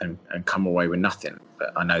come away with nothing.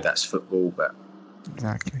 But I know that's football, but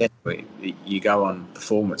exactly. You go on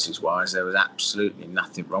performances wise, there was absolutely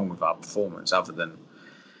nothing wrong with our performance other than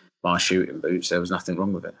my shooting boots. There was nothing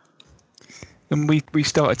wrong with it. And we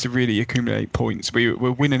started to really accumulate points. We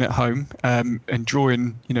were winning at home and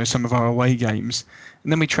drawing, some of our away games.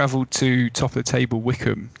 And then we travelled to top of the table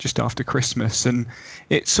Wycombe just after Christmas. And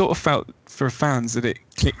it sort of felt for fans that it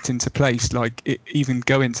clicked into place. Like even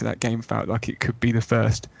going to that game felt like it could be the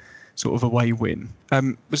first sort of away win.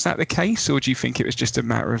 Was that the case, or do you think it was just a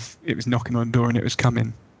matter of it was knocking on the door and it was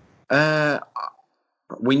coming?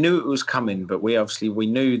 We knew it was coming, but we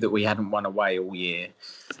knew that we hadn't won away all year.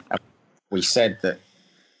 We said that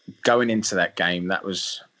going into that game, that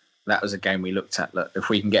was a game we looked at. Look, if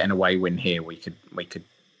we can get an away win here, we could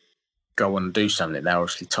go on and do something. They're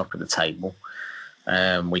obviously top of the table.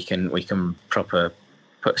 We can proper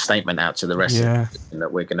put a statement out to the rest of the team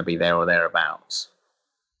that we're going to be there or thereabouts.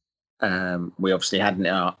 We obviously had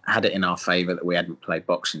it in our favour that we hadn't played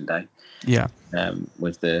Boxing Day. Yeah.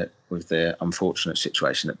 With the unfortunate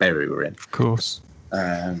situation that Bury were in. Of course.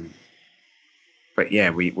 But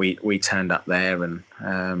we turned up there, and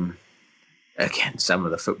again, some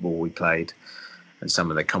of the football we played and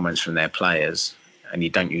some of the comments from their players, and you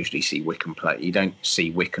don't usually see Wycombe play. You don't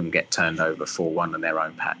see Wycombe get turned over 4-1 on their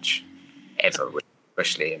own patch ever,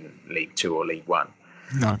 especially in League 2 or League 1.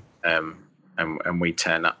 No. And we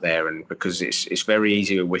turn up there, and because it's very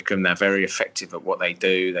easy with Wycombe, they're very effective at what they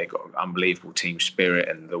do. They've got unbelievable team spirit,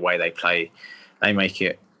 and the way they play, they make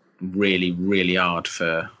it really, really hard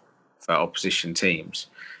for opposition teams.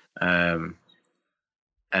 And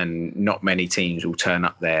not many teams will turn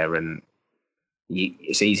up there, and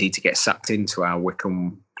it's easy to get sucked into our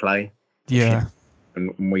Wycombe play. Yeah.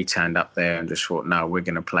 And we turned up there and just thought, no, we're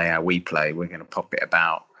going to play how we play. We're going to pop it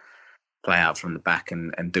about, play out from the back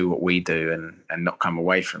and do what we do and not come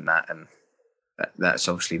away from that. And that's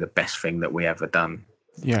obviously the best thing that we ever done.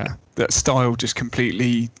 Yeah, that style just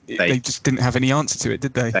completely, they just didn't have any answer to it,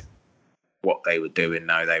 did they? What they were doing,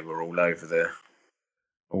 no, they were all over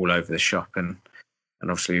the shop, and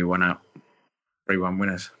obviously we went out 3-1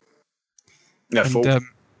 winners. No, and,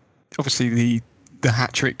 obviously the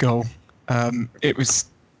hat-trick goal, it was,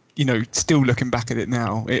 still looking back at it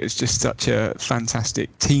now, it was just such a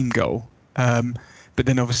fantastic team goal. But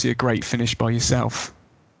then obviously a great finish by yourself.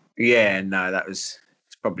 Yeah, no, it's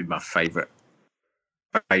probably my favourite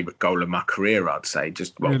goal of my career, I'd say.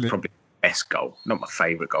 Really? Probably best goal. Not my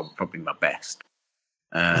favourite goal, but probably my best.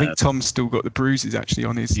 I think Tom's still got the bruises actually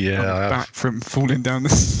on his back from falling down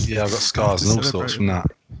the... Yeah, I've got scars and all sorts from that.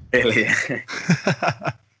 Really?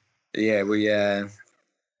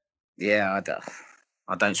 Yeah,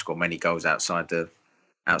 I don't score many goals outside the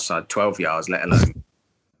outside 12 yards, let alone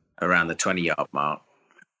around the 20-yard mark.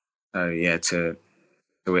 So yeah, to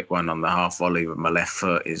hit one on the half volley with my left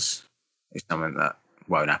foot is something that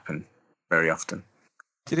won't happen very often.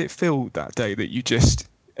 Did it feel that day that you just,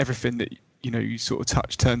 everything that you sort of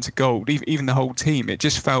touched turned to gold? Even the whole team, it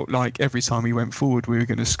just felt like every time we went forward we were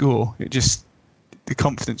going to score. It just, the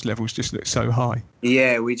confidence levels just looked so high.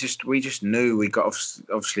 Yeah, we just knew we got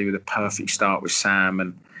obviously with a perfect start with Sam,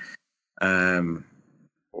 and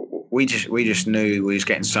we just knew we was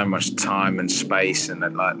getting so much time and space, and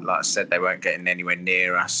then like I said, they weren't getting anywhere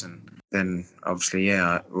near us. And then obviously,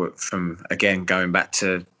 yeah, from again going back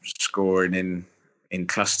to scoring in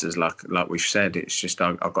clusters, like we've said, it's just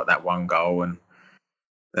I got that one goal and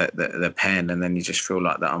the pen, and then you just feel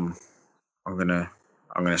like that I'm gonna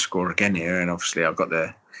score again here. And obviously, I got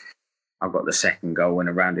the second goal when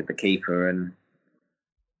I rounded the keeper, and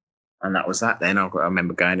that was that. Then I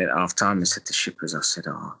remember going in at half time and said to Shippers, I said,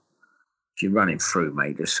 "Oh, if you're running through,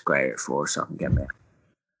 mate, just square it for us so I can get me."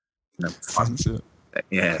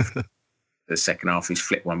 Yeah. The second half, he's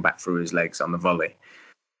flicked one back through his legs on the volley,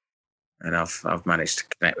 and I've managed to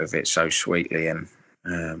connect with it so sweetly. And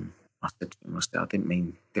I said, I didn't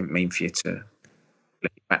mean for you to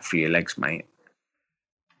flick it back through your legs, mate.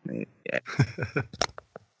 Yeah.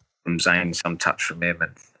 From Zane, some touch from him,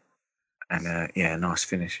 and yeah, nice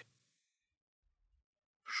finish.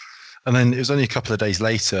 And then it was only a couple of days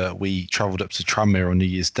later we travelled up to Tranmere on New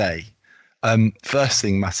Year's Day. First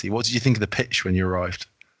thing, Matty, what did you think of the pitch when you arrived?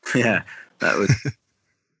 Yeah,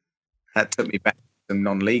 that took me back to some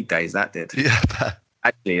non-league days. That did. Yeah.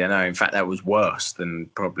 Actually, I know. In fact, that was worse than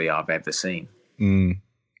probably I've ever seen in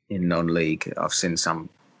non-league. I've seen some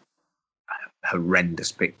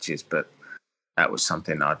horrendous pictures, but that was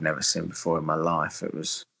something I'd never seen before in my life. It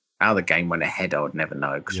was how the game went ahead. I would never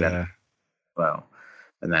know because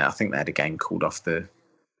and I think they had a game called off the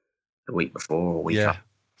week before or week up. I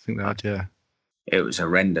think they had. Yeah, it was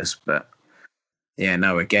horrendous, but yeah,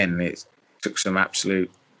 no. Again, it took some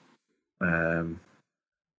absolute. I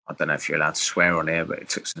don't know if you're allowed to swear on here, but it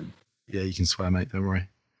took some. Yeah, you can swear, mate. Don't worry.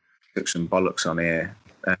 Took some bollocks on here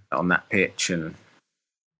on that pitch, and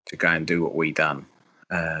to go and do what we done,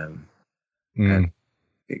 and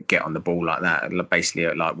get on the ball like that,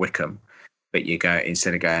 basically like Wickham, but you go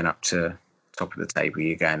instead of going up to top of the table,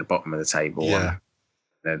 you go in the bottom of the table. Yeah.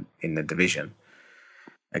 In the division.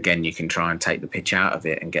 Again, you can try and take the pitch out of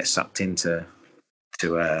it and get sucked into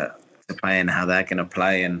playing how they're going to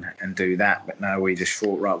play and do that. But no, we just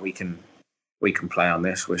thought, right, we can play on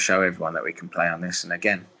this. We'll show everyone that we can play on this. And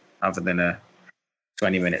again, other than a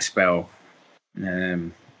 20-minute spell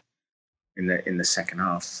in the second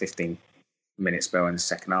half, 15-minute spell in the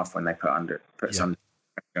second half when they put us under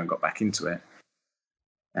and got back into it.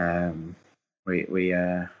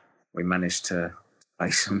 We managed to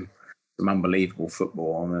play some unbelievable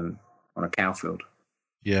football on a cow field.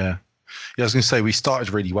 Yeah, I was going to say we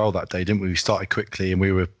started really well that day, didn't we? We started quickly, and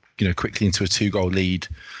we were quickly into a 2-goal lead.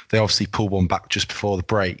 They obviously pulled one back just before the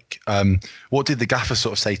break. What did the gaffer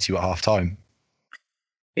sort of say to you at half time?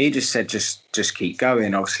 He just said, just keep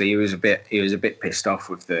going. Obviously, he was a bit pissed off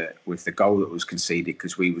with the goal that was conceded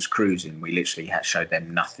because we was cruising. We literally had showed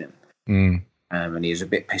them nothing, and he was a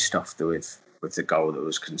bit pissed off with the goal that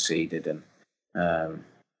was conceded. And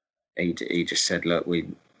he just said, look,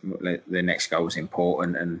 the next goal is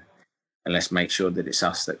important, and let's make sure that it's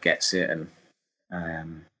us that gets it. And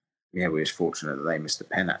we was fortunate that they missed the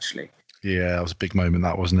pen actually. Yeah, that was a big moment,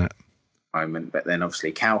 that wasn't it? But then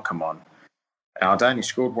obviously Cal come on. I'd only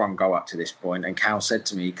scored one goal up to this point, and Cal said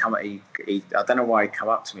to me, I don't know why he come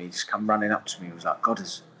up to me, he just come running up to me. He was like, God,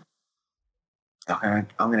 I'm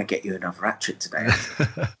going to get you another hat-trick today.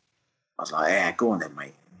 I was like, yeah, go on then,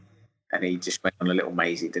 mate. And he just went on a little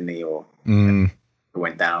mazy, didn't he? Or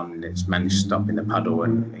went down and it's managed to stop in the puddle,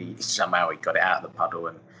 and somehow he got it out of the puddle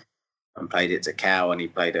and played it to Cal, and he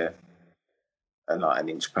played a like an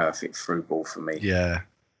inch perfect through ball for me. Yeah.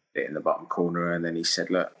 It in the bottom corner, and then he said,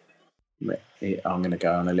 look, I'm going to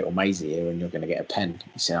go on a little mazy here and you're going to get a pen.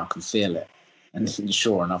 He said, I can feel it. And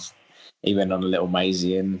sure enough, he went on a little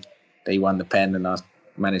mazy and he won the pen, and I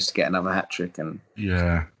managed to get another hat-trick. And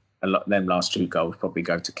them last 2 goals probably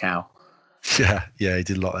go to Cal. Yeah, he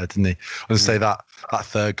did a lot there, didn't he? I was going to say that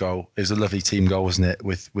third goal, it was a lovely team goal, wasn't it,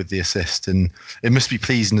 with the assist. And it must be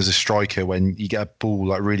pleasing as a striker when you get a ball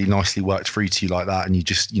like really nicely worked through to you like that, and you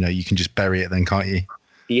just, you can just bury it then, can't you?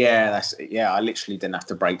 Yeah, I literally didn't have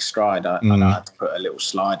to break stride. I had to put a little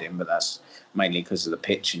slide in, but that's mainly because of the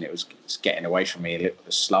pitch, and it was getting away from me a little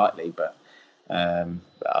slightly. But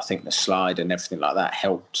I think the slide and everything like that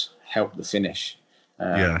helped the finish.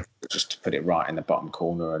 Just to put it right in the bottom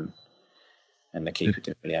corner, and the keeper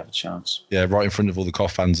didn't really have a chance. Yeah, right in front of all the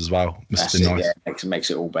Cov fans as well. Must have been nice. Yeah, makes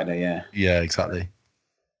it all better. Yeah. Yeah, exactly.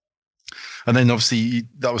 And then obviously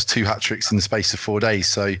that was 2 hat-tricks in the space of 4 days.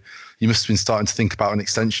 So you must have been starting to think about an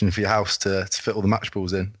extension for your house to fit all the match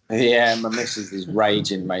balls in. Yeah, my missus is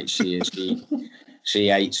raging, mate. She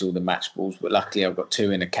hates all the match balls, but luckily I've got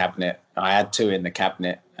 2 in a cabinet. I had 2 in the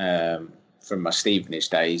cabinet from my Stevenage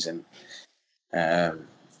days, and my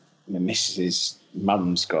missus's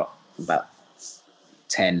mum's got about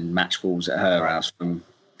 10 match balls at her house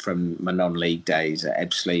from my non-league days at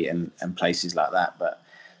Ebbsfleet and places like that. But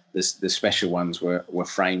the special ones were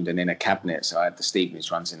framed and in a cabinet. So I had the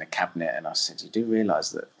Stevenage ones in a cabinet, and I said, you do realise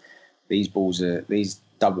that these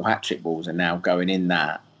double hat-trick balls are now going in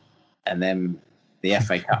that, and then the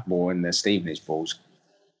FA Cup ball and the Stevenage balls,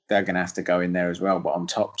 they're going to have to go in there as well, but on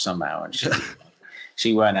top somehow. And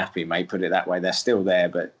she weren't happy, mate, put it that way. They're still there,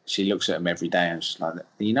 but she looks at them every day and she's like,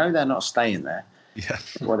 they're not staying there. Yeah.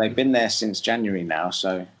 Well, they've been there since January now,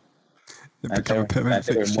 so they're doing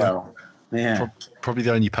well. Yeah. Probably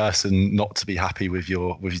the only person not to be happy with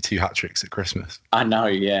your 2 hat-tricks at Christmas. I know,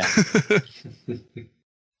 yeah.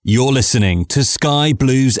 You're listening to Sky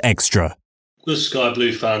Blues Extra. The Sky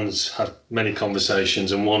Blue fans have many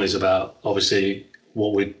conversations, and one is about, obviously,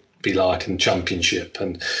 what we'd be like in Championship.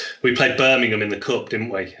 And we played Birmingham in the Cup, didn't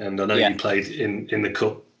we? And I know you played in the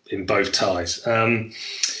Cup in both ties.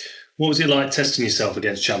 What was it like testing yourself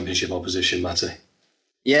against Championship opposition, Matty?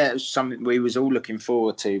 Yeah, it was something we was all looking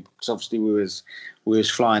forward to, because obviously we was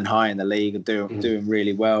flying high in the league and doing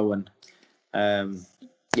really well, and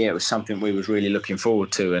it was something we was really looking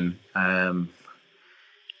forward to. And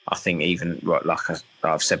I think even like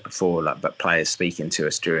I've said before, but players speaking to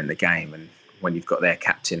us during the game, and when you've got their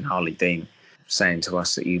captain Harley Dean saying to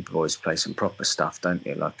us that you boys play some proper stuff, don't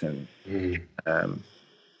you? I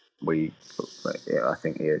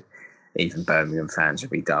think even Birmingham fans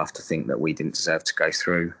would be daft to think that we didn't deserve to go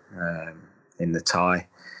through in the tie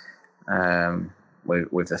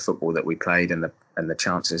with the football that we played and the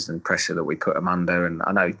chances and pressure that we put them under. And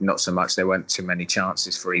I know not so much, there weren't too many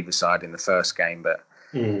chances for either side in the first game, but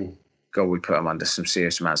God, we put them under some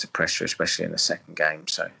serious amounts of pressure, especially in the second game.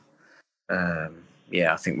 So, I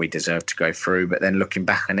think we deserved to go through. But then looking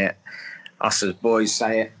back on it, us as boys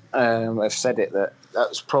have said it, that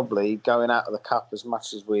was probably going out of the cup, as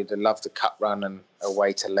much as we'd have loved the cup run and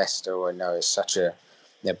away to Leicester. I know it's such a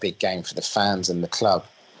big game for the fans and the club,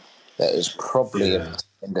 that it was probably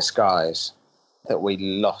in disguise that we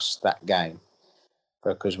lost that game,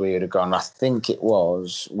 because we would have gone,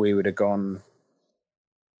 we would have gone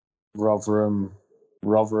Rotherham,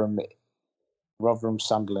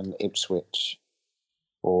 Sunderland, Ipswich,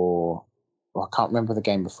 or I can't remember the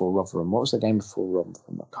game before Rotherham. What was the game before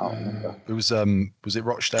Rotherham? I can't remember. It was it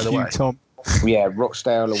Rochdale away? Tom. Yeah,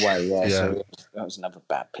 Rochdale away. Yeah. So that was another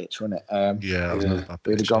bad pitch, wasn't it? That was another bad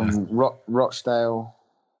pitch. We'd have gone Rochdale.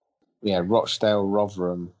 Yeah, Rochdale,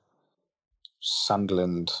 Rotherham,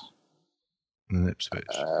 Sunderland, and Ipswich.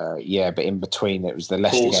 But in between it was the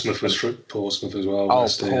Leicester. Portsmouth as well. Oh,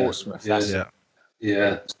 Portsmouth.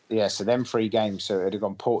 Yeah. So them 3 games. So it'd have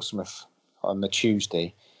gone Portsmouth on the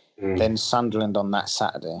Tuesday, then Sunderland on that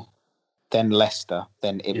Saturday, then Leicester,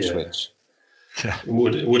 then Ipswich. Yeah. It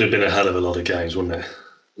would have been a hell of a lot of games, wouldn't it?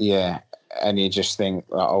 Yeah. And you just think,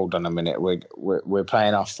 hold on a minute, we're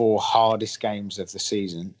playing our 4 hardest games of the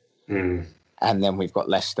season, and then we've got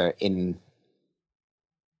Leicester in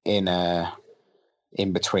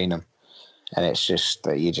between them, and it's just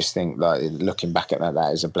you just think, like, looking back at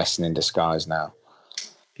that is a blessing in disguise now.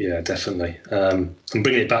 Yeah, definitely. And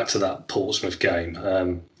bringing it back to that Portsmouth game,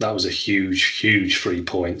 that was a huge 3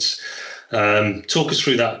 points. Talk us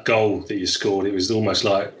through that goal that you scored. It was almost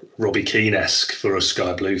like Robbie Keane-esque for us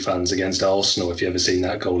Sky Blue fans against Arsenal, if you've ever seen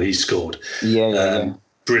that goal he scored. Yeah.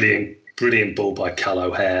 Brilliant ball by Cal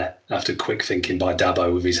O'Hare after quick thinking by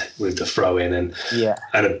Dabo with the throw in, and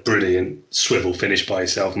a brilliant swivel finish by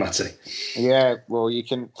yourself, Matty. Yeah, well,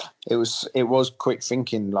 it was quick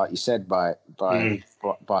thinking, like you said, by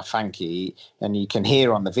Fanky, and you can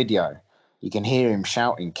hear on the video, you can hear him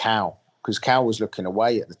shouting Cal, because Cal was looking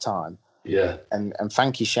away at the time. Yeah, and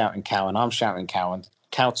Fanky shouting Cal, and I'm shouting Cal, and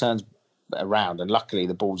Cal turns around, and luckily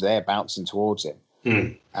the ball's there bouncing towards him,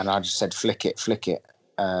 and I just said flick it.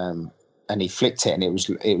 And he flicked it, and it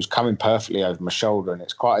was coming perfectly over my shoulder, and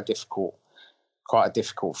it's quite a difficult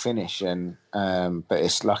finish, and but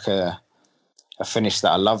it's like a finish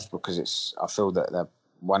that I love, because I feel that they're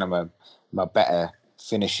one of my better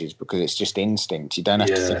finishes, because it's just instinct. You don't have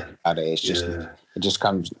to think about it. It's just it just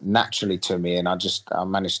comes naturally to me, and I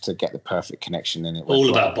managed to get the perfect connection, and it went all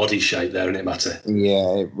about body shape there, isn't it, Matty?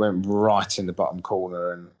 Yeah, it went right in the bottom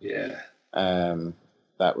corner, and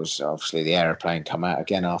That was obviously the aeroplane come out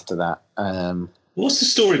again after that. What's the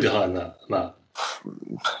story behind that, Matt?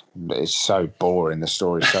 It's so boring. The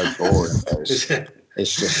story's so boring.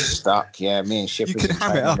 It's just stuck. Yeah, me and Shippers. You can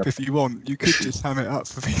ham it up if you want. You could just ham it up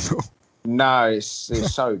for people. No, it's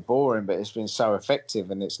so boring, but it's been so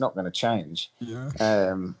effective, and it's not going to change. Yeah.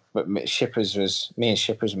 But me and Shippers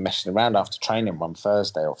were messing around after training one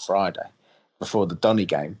Thursday or Friday before the Donny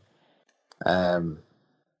game. And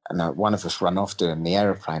one of us ran off doing the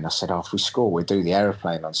aeroplane. I said, if we score, we'll do the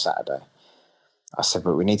aeroplane on Saturday. I said,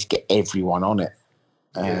 but we need to get everyone on it.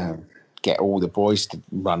 Get all the boys to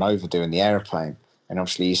run over doing the aeroplane. And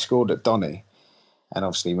obviously he scored at Donny. And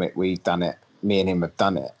obviously we've done it. Me and him have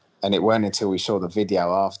done it. And it weren't until we saw the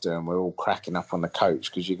video after and we're all cracking up on the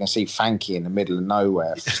coach, because you can see Fanky in the middle of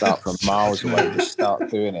nowhere start from miles away, just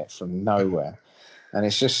start doing it from nowhere. And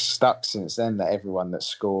it's just stuck since then that everyone that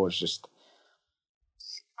scores, just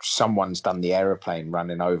someone's done the aeroplane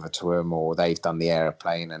running over to them, or they've done the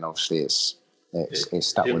aeroplane, and obviously it's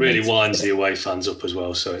stuck. It with really me. winds the away fans up as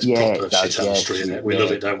well, so it's proper shit isn't it? We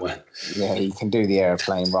love it, don't we? Yeah, you can do the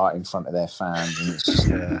aeroplane right in front of their fans.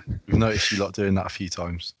 And we've noticed you lot doing that a few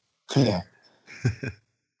times. Yeah.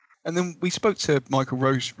 And then we spoke to Michael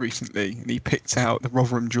Rose recently, and he picked out the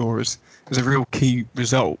Rotherham draw as a real key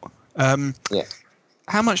result.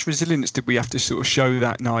 How much resilience did we have to sort of show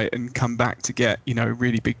that night and come back to get, a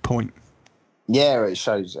really big point? Yeah, it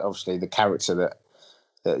shows obviously the character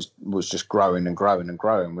that was just growing and growing and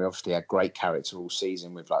growing. We obviously had great character all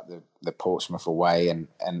season with like the Portsmouth away and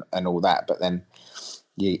all that, but then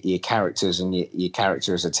your characters and your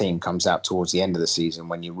character as a team comes out towards the end of the season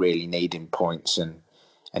when you're really needing points and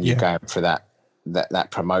you're going for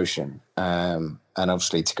that promotion. And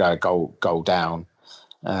obviously to go goal down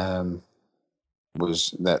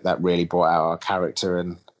was that really brought out our character.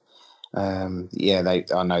 And I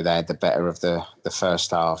know they had the better of the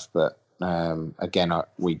first half, but again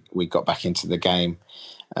we got back into the game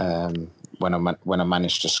when I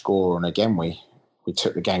managed to score, and again we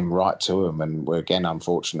took the game right to them, and we're again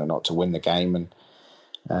unfortunate not to win the game. And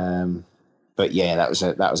but yeah, that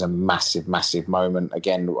was a massive moment.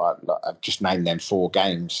 Again, I've just named them 4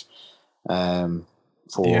 games, 3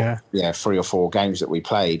 or 4 games that we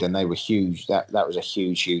played, and they were huge. That was a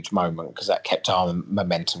huge moment, because that kept our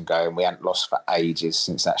momentum going. We hadn't lost for ages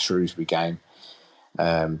since that Shrewsbury game.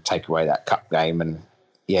 Take away that cup game, and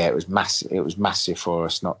yeah, it was massive. It was massive for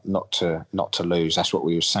us not to lose. That's what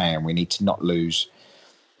we were saying. We need to not lose.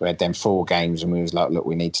 We had them 4 games, and we was like, look,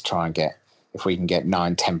 we need to try and if we can get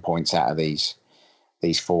 9-10 points out of these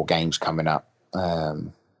 4 games coming up,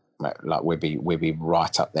 like we'll be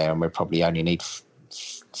right up there, and we probably only need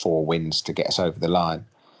 4 wins to get us over the line.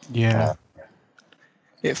 Yeah.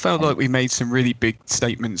 It felt like we made some really big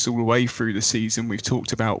statements all the way through the season. We've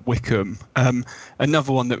talked about Wickham.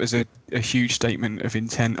 Another one that was a huge statement of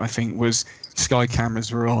intent, I think, was Sky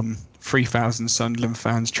cameras were on, 3,000 Sunderland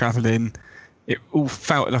fans travelling. It all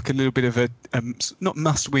felt like a little bit of a not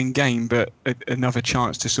must-win game, but another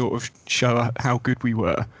chance to sort of show how good we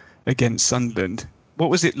were against Sunderland.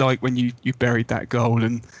 What was it like when you buried that goal?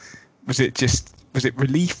 And was it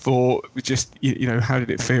relief, or just, how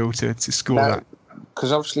did it feel to score that?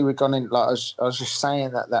 Because obviously we've gone in, like I was just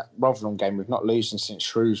saying, that Rotherham game, we've not losing since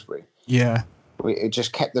Shrewsbury. Yeah. It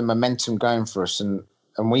just kept the momentum going for us, and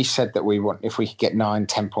we said that if we could get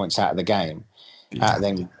 9-10 points out of the game, out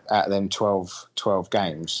of them 12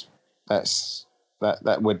 games,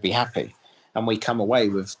 that would be happy. And we come away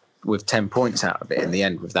with 10 points out of it in the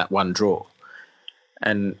end with that one draw.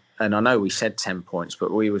 And I know we said 10 points,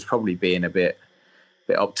 but we was probably being a bit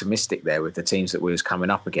optimistic there with the teams that we was coming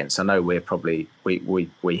up against. I know we're probably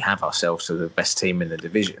we have ourselves as the best team in the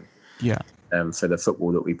division. Yeah. For the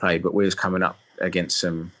football that we played, but we was coming up against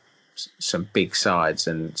some big sides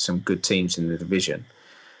and some good teams in the division.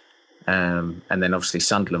 And then obviously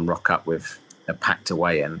Sunderland rock up with a packed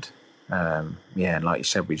away end. And like you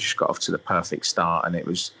said, we just got off to the perfect start, and it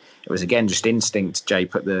was again just instinct. Jay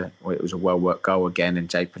it was a well worked goal again, and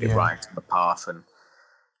Jay put it right into the path, and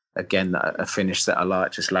again a finish that I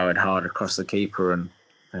like, just lowered hard across the keeper, and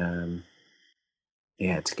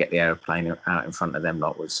to get the aeroplane out in front of them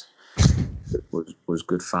lot was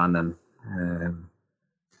good fun. And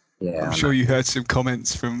I'm sure you heard some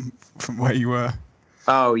comments from where you were.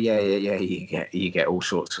 Oh yeah. You get all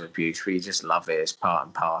sorts of abuse, but you just love it. It's part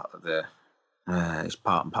and parcel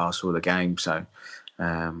of the game. So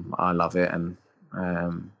I love it, and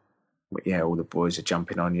all the boys are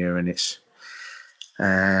jumping on you, and it's we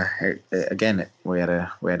had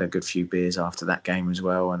a good few beers after that game as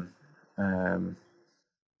well, and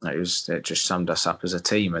it just summed us up as a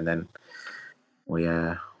team. And then we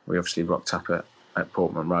we obviously rocked up at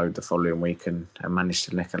Portman Road the following week and managed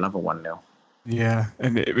to nick another 1-0. Yeah,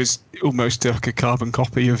 and it was almost like a carbon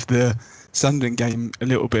copy of the Sunderland game a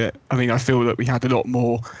little bit. I mean, I feel that we had a lot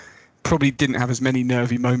more, probably didn't have as many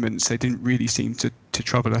nervy moments. They didn't really seem to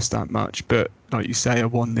trouble us that much. But like you say, a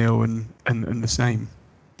 1-0 and the same.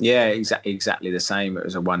 Yeah, exactly the same. It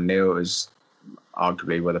was a 1-0. It was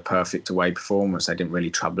arguably with a perfect away performance. They didn't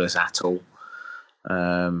really trouble us at all.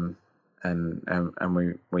 And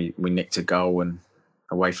we nicked a goal, and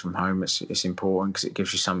away from home it's important because it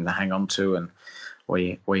gives you something to hang on to, and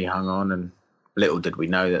we hung on, and little did we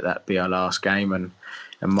know that'd be our last game and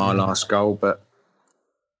my last goal, but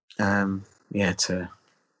to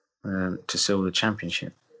seal the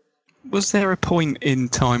championship. Was there a point in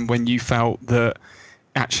time when you felt that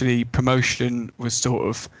actually promotion was sort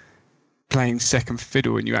of playing second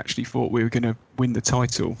fiddle and you actually thought we were going to win the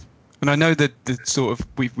title? And I know that the sort of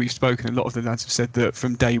we've spoken, a lot of the lads have said that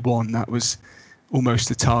from day one that was almost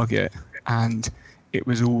the target and it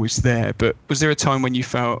was always there. But was there a time when you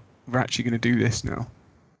felt we're actually going to do this now?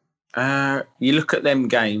 You look at them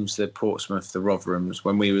games, the Portsmouth, the Rotherhams,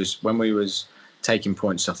 when we was taking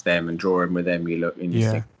points off them and drawing with them, you look and you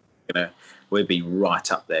think, we'd be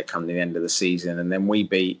right up there come the end of the season. And then we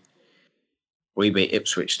beat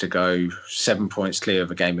Ipswich to go 7 points clear of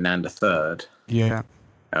a game in hand, a third. Yeah.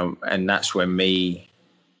 And that's when we're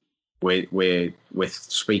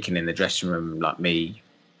speaking in the dressing room, like me,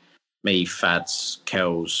 Fads,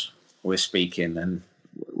 Kells, we're speaking, and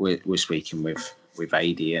we're speaking with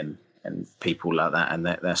Adi and people like that, and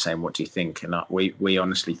they're saying, what do you think? And we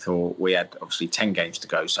honestly thought, we had obviously 10 games to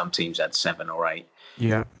go. Some teams had 7 or 8.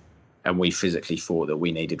 Yeah. And we physically thought that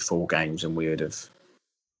we needed 4 games, and we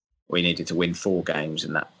needed to win 4 games,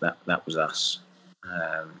 and that was us.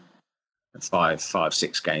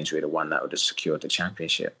 6 games we'd have won, that would have secured the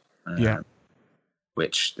championship.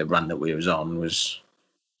 Which the run that we was on was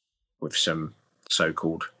with some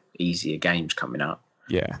so-called easier games coming up.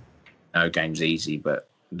 Yeah. No game's easy, but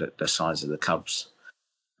the size of the clubs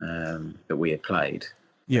that we had played.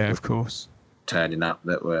 Yeah, of course. Turning up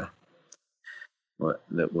that were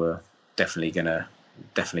definitely gonna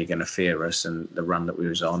fear us, and the run that we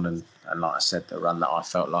was on, and like I said, the run that I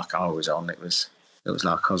felt like I was on, it was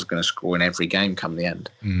like I was going to score in every game come the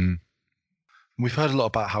end. Mm. We've heard a lot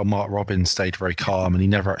about how Mark Robins stayed very calm and he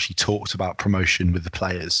never actually talked about promotion with the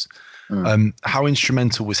players. How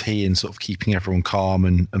instrumental was he in sort of keeping everyone calm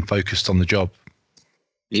and focused on the job?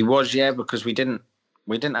 He was, yeah, because we didn't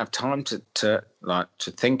have time to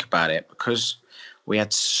think about it, because we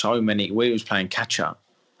had so many. We was playing catch up.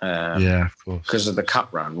 Yeah, of course. Because of the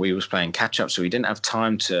cup run, we was playing catch up, so we didn't have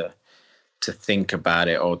time to think about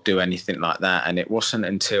it or do anything like that. And it wasn't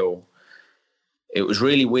until it was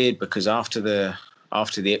really weird, because after the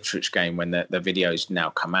Ipswich game, when the videos now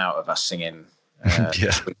come out of us singing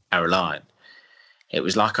Sweet Caroline, it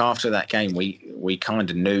was like after that game we kind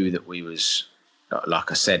of knew that we was, like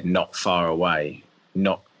I said, not far away,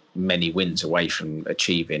 not many wins away from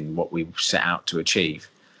achieving what we set out to achieve.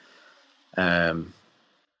 And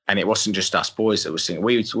it wasn't just us boys that were singing.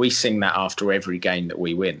 We sing that after every game that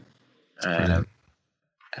we win.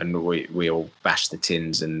 And we all bash the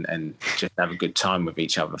tins and just have a good time with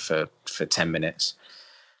each other for 10 minutes.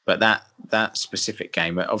 But that specific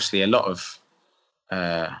game, obviously a lot of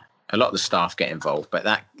the staff get involved, but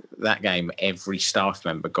that game, every staff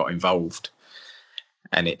member got involved,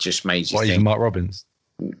 and it just made you think. Even Mark Robins?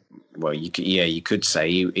 Well, you could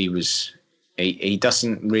say he was. He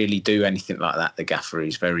doesn't really do anything like that, the gaffer.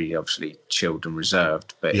 He's very obviously chilled and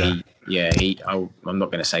reserved, but I'm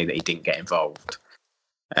not going to say that he didn't get involved.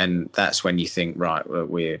 And that's when you think, right,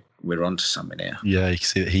 we're onto something here. Yeah, you can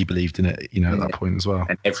see that he believed in it, at that point as well.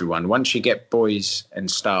 And everyone, once you get boys and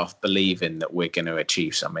staff believing that we're going to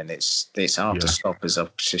achieve something, it's hard to stop as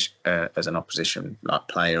an opposition, like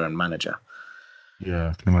player and manager.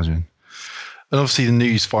 Yeah, I can imagine. And obviously the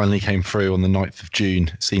news finally came through on the 9th of June.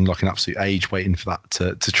 It seemed like an absolute age waiting for that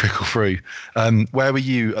to trickle through. Where were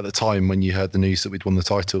you at the time when you heard the news that we'd won the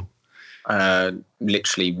title?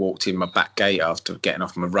 Literally walked in my back gate after getting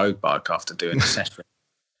off my road bike after doing a session.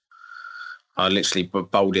 I literally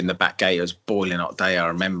bowled in the back gate. It was a boiling hot day. I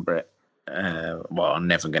remember it. I'm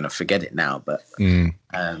never going to forget it now. But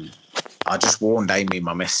I just warned Amy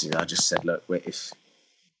my message. I just said, look,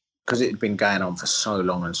 because it had been going on for so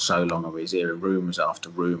long, I was hearing rumours after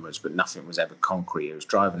rumours, but nothing was ever concrete. It was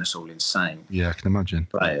driving us all insane. Yeah, I can imagine.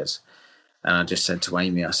 Players. And I just said to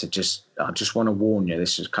Amy, I said, I just want to warn you,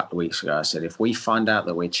 this was a couple of weeks ago. I said, if we find out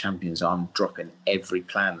that we're champions, I'm dropping every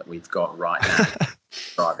plan that we've got right now,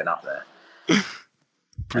 driving up there.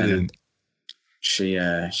 Brilliant. And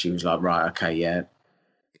she was like, right, okay, yeah.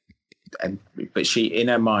 but she, in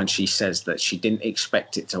her mind, she says that she didn't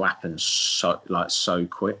expect it to happen so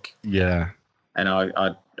quick. Yeah. And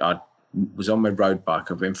I was on my road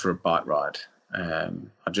bike. I've been for a bike ride. I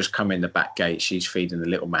just come in the back gate. She's feeding the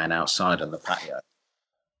little man outside on the patio,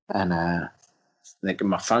 and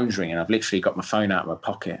my phone's ringing. I've literally got my phone out of my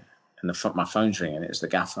pocket, and my phone's ringing. It was the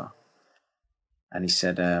gaffer, and he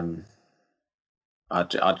said, I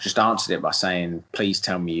just answered it by saying, "Please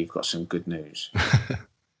tell me you've got some good news."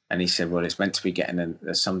 And he said, "Well, it's meant to be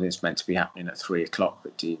there's something that's meant to be happening at 3:00.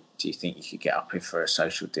 But do you think you could get up here for a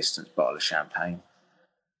social distance bottle of champagne?"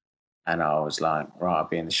 And I was like, "Right, I'll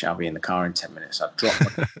be in the car in 10 minutes." I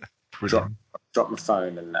dropped my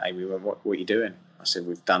phone, and Amy went, "What are you doing?" I said,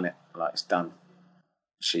 "We've done it. Like, it's done."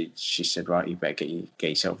 She said, "Right, you better get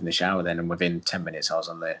yourself in the shower then." And within 10 minutes, I was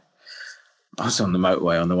on the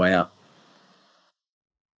motorway on the way up.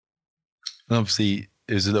 And obviously,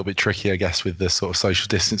 it was a little bit tricky, I guess, with the sort of social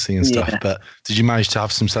distancing and stuff. Yeah. But did you manage to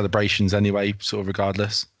have some celebrations anyway, sort of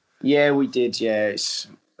regardless? Yeah, we did. Yeah, it's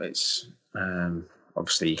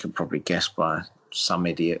obviously you can probably guess by some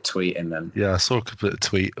idiot tweeting. And yeah, I saw a couple of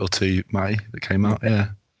tweet or two, Matty, that came out. Yeah,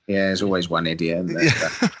 there's always one idiot in there.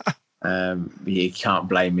 Yeah. You can't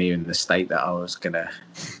blame me in the state that I was gonna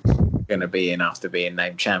be in after being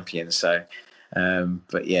named champion. So.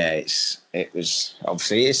 But yeah, it was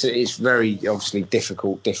obviously it's very obviously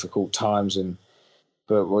difficult times,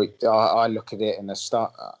 but I look at it and I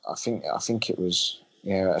think it was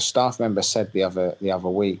a staff member said the other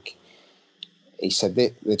week. He said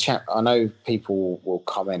that I know people will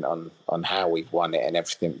comment on how we've won it and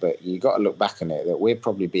everything, but you got to look back on it that we'll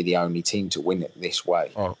probably be the only team to win it this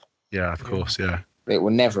way. Oh yeah, of course, yeah. It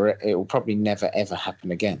will probably never ever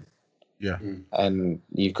happen again. Yeah, and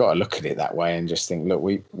you've got to look at it that way and just think, look,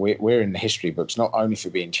 we're in the history books not only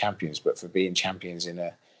for being champions, but for being champions in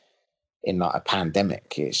like a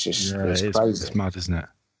pandemic. It's just it's crazy. It's mad, isn't it?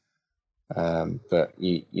 But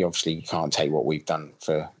you obviously can't take what we've done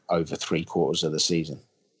for over 3/4 of the season.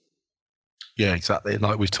 Yeah, exactly.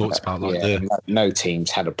 Like we've talked about, no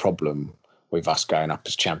teams had a problem with us going up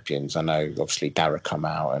as champions. I know, obviously, Dara come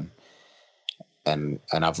out and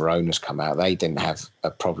other owners come out. They didn't have a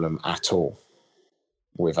problem at all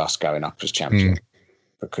with us going up as champions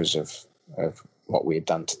because of what we had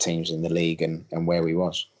done to teams in the league and where we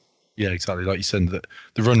was. Yeah, exactly. Like you said, that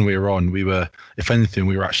the run we were on, if anything,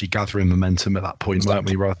 we were actually gathering momentum at that point, weren't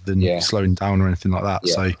we, rather than slowing down or anything like that.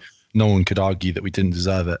 Yeah. So no one could argue that we didn't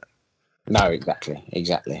deserve it. No, exactly.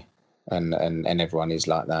 And everyone is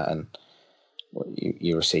like that. And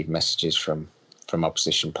you receive messages from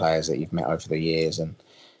opposition players that you've met over the years, and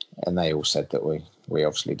they all said that we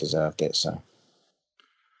obviously deserved it. So,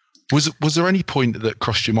 was there any point that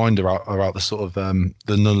crossed your mind about the sort of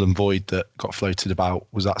the null and void that got floated about?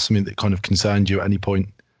 Was that something that kind of concerned you at any point?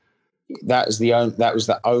 That was the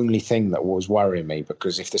only thing that was worrying me,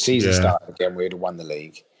 because if the season started again, we'd have won the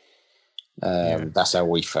league. That's how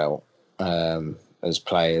we felt as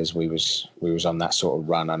players. We was on that sort of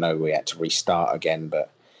run. I know we had to restart again,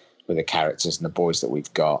 but with the characters and the boys that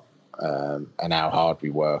we've got, and how hard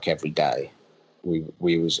we work every day, we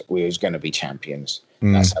was going to be champions.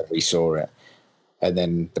 That's how we saw it. And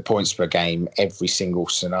then the points per game, every single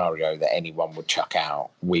scenario that anyone would chuck out,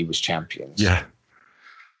 we was champions. Yeah.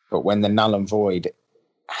 But when the null and void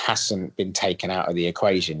hasn't been taken out of the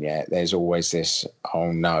equation yet, there's always this,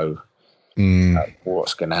 oh no,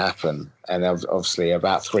 what's going to happen? And obviously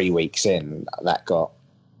about 3 weeks in, that got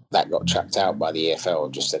chucked out by the EFL.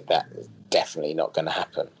 Just said that is definitely not going to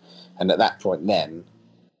happen. And at that point then,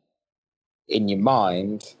 in your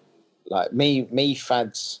mind, like me,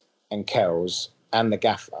 Fads and Kells and the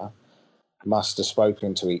gaffer must have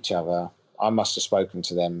spoken to each other. I must have spoken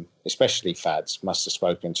to them, especially Fads, must have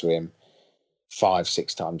spoken to him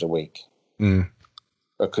 5-6 times a week.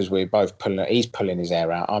 Because we're both he's pulling his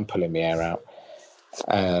hair out, I'm pulling my hair out.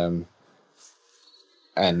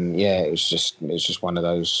 And yeah, it was just one of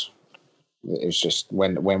those. It was just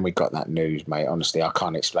when we got that news, mate. Honestly, I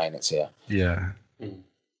can't explain it to you. Yeah,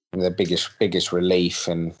 the biggest relief,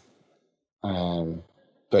 and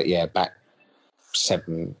but yeah, back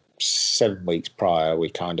 7 weeks prior, we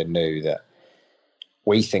kind of knew that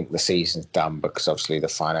we think the season's done, because obviously the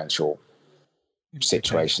financial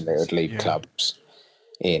situation that would leave clubs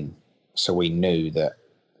in. So we knew that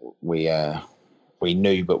we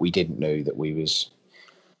knew, but we didn't know that we was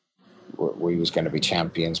going to be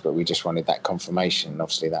champions, but we just wanted that confirmation. And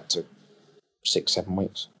obviously that took 6-7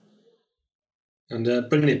 weeks. And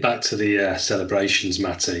bringing it back to the celebrations,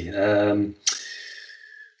 Matty, I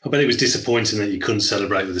bet it was disappointing that you couldn't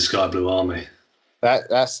celebrate with the Sky Blue Army.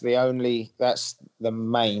 That's the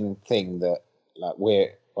main thing that, like,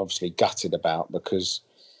 obviously gutted about, because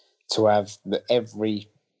to have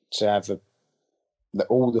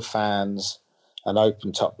all the fans, an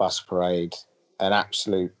open top bus parade, an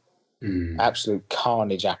absolute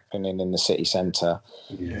carnage happening in the city centre.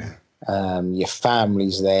 Yeah. Your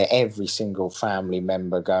family's there, every single family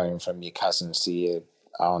member, going from your cousins to your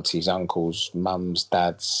aunties, uncles, mums,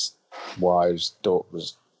 dads, wives,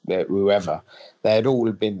 daughters, whoever. They had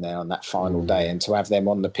all been there on that final day, and to have them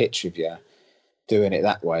on the pitch with you doing it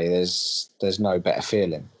that way, there's no better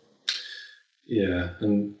feeling. Yeah,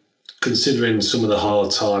 and considering some of the hard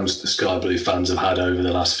times the Sky Blue fans have had over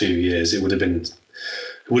the last few years, it would have been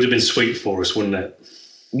sweet for us, wouldn't it?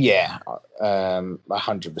 Yeah,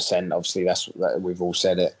 100%. Obviously, that's we've all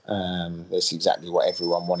said it. It's exactly what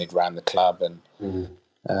everyone wanted around the club, and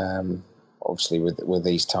obviously with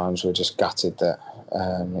these times, we're just gutted that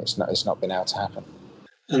it's not been able to happen.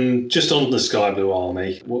 And just on the Sky Blue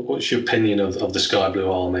Army, what's your opinion of the Sky Blue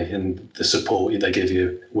Army and the support they give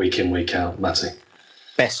you week in, week out, Matty?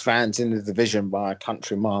 Best fans in the division by a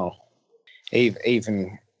country mile.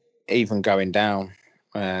 Even going down,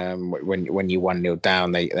 when you 1-0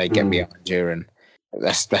 down, they get behind you, and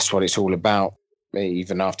that's what it's all about.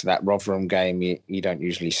 Even after that Rotherham game, you don't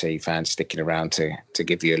usually see fans sticking around to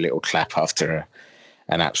give you a little clap after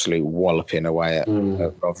an absolute walloping away at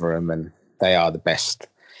Rotherham, and they are the best,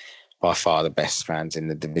 by far the best fans in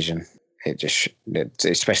the division.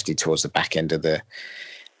 Especially towards the back end of the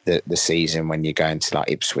season, when you're going to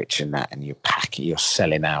like Ipswich and that, and you're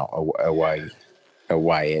selling out away.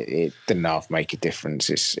 It didn't half make a difference.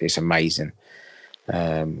 It's amazing,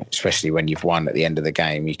 especially when you've won at the end of the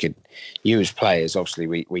game. You as players, obviously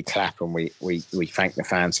we clap and we thank the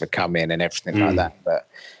fans for coming and everything like that. But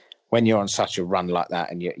when you're on such a run like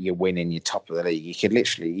that and you're winning, you're top of the league,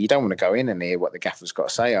 you don't want to go in and hear what the gaffer's got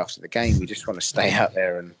to say after the game. You just want to stay out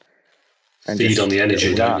there and feed on the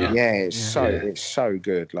energy, don't you? Yeah, it's so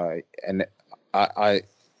good. Like, and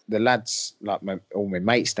the lads, like all my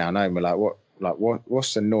mates down home, are like,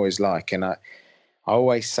 what's the noise like? And I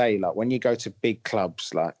always say, like, when you go to big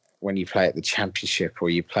clubs, like when you play at the Championship or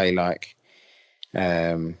you play like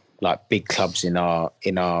big clubs in our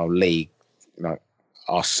league, like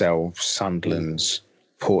ourselves, Sunderland's,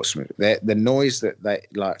 Portsmouth, the noise that they,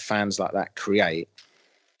 like, fans like that create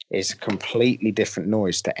is a completely different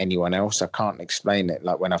noise to anyone else. I can't explain it.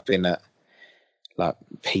 Like when I've been at like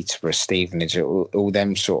Peterborough, Stevenage, all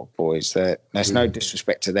them sort of boys, there's no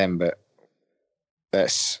disrespect to them, but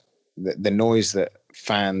that's the noise that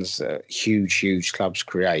fans at huge clubs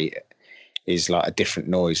create is like a different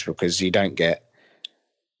noise, because you don't get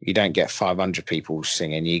 500 people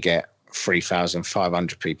singing, you get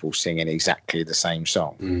 3,500 people singing exactly the same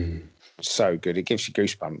song. So good. It gives you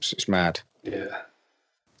goosebumps. It's mad. Yeah.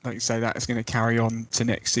 Like you say, that is going to carry on to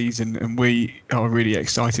next season, and we are really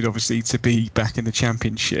excited, obviously, to be back in the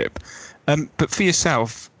Championship. But for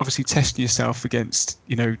yourself, obviously testing yourself against,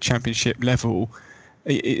 Championship level,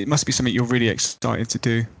 it must be something you're really excited to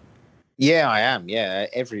do. Yeah, I am. Yeah,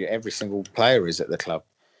 every single player is at the club.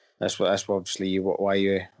 That's obviously why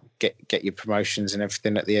you get your promotions and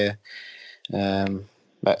everything at the.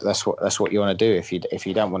 That's what you want to do. If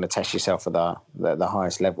you don't want to test yourself at the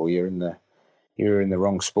highest level, you're in the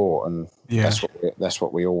wrong sport, and that's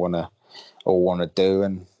what we all want to do,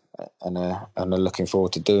 and are looking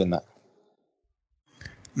forward to doing that.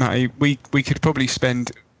 Matty, we could probably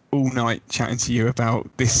spend all night chatting to you about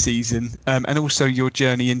this season, and also your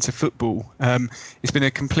journey into football. It's been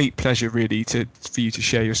a complete pleasure, really, for you to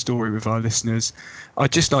share your story with our listeners.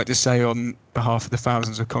 I'd just like to say, on behalf of the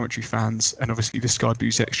thousands of commentary fans and obviously the Sky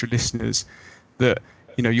Blues Extra listeners, that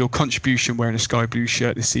your contribution wearing a Sky Blues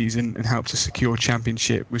shirt this season and helped to secure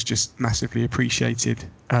Championship was just massively appreciated.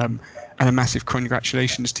 And a massive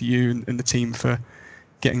congratulations to you and the team for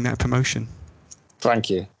getting that promotion. Thank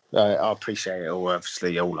you. I appreciate it all.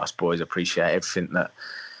 Obviously, all us boys appreciate everything that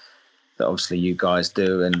obviously you guys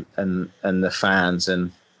do, and the fans.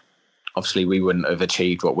 And obviously, we wouldn't have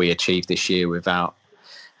achieved what we achieved this year without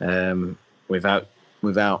you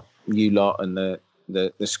lot and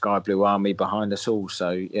the Sky Blue Army behind us all. So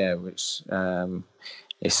yeah,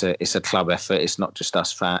 it's a club effort. It's not just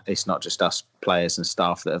us it's not just us players and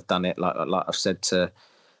staff that have done it. Like I've said to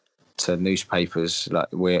newspapers, like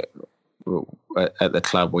we're at the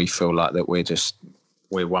club, we feel like that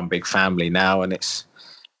we're one big family now, and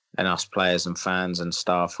us players and fans and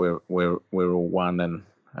staff, we're all one,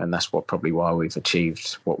 and that's probably why we've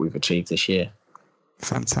achieved what we've achieved this year.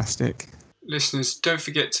 Fantastic. listeners, don't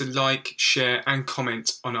forget to like, share and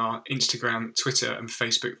comment on our Instagram, Twitter and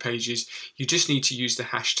Facebook pages. You just need to use the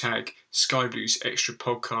hashtag Sky Blues Extra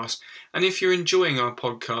Podcast. And if you're enjoying our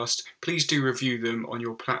podcast, please do review them on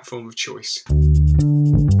your platform of choice.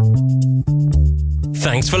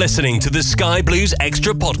 Thanks for listening to the Sky Blues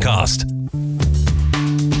Extra Podcast.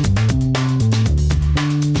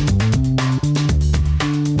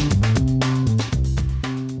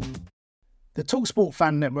 The TalkSport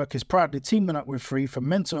Fan Network is proudly teaming up with Free for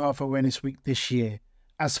Mental Health Awareness Week this year.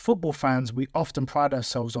 As football fans, we often pride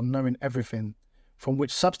ourselves on knowing everything, from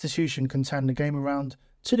which substitution can turn the game around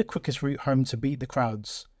to the quickest route home to beat the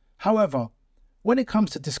crowds. However, when it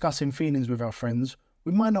comes to discussing feelings with our friends,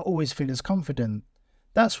 we might not always feel as confident.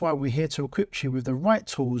 That's why we're here to equip you with the right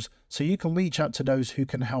tools so you can reach out to those who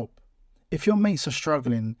can help. If your mates are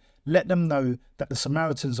struggling, let them know that the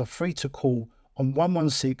Samaritans are free to call on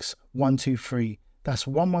 116 123. That's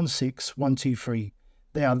 116 123.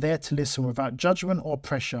 They are there to listen without judgment or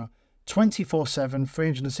pressure, 24/7,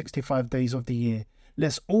 365 days of the year.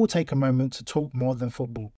 Let's all take a moment to talk more than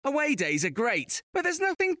football. Away days are great, but there's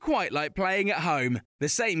nothing quite like playing at home. The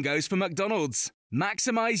same goes for McDonald's.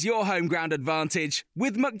 Maximise your home ground advantage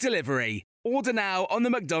with McDelivery. Order now on the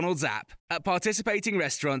McDonald's app. At participating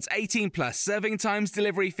restaurants, 18 plus, serving times,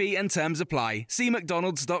 delivery fee and terms apply. See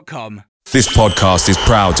mcdonalds.com. This podcast is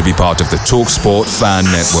proud to be part of the TalkSport Fan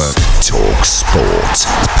Network. TalkSport.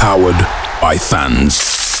 Powered by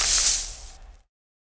fans.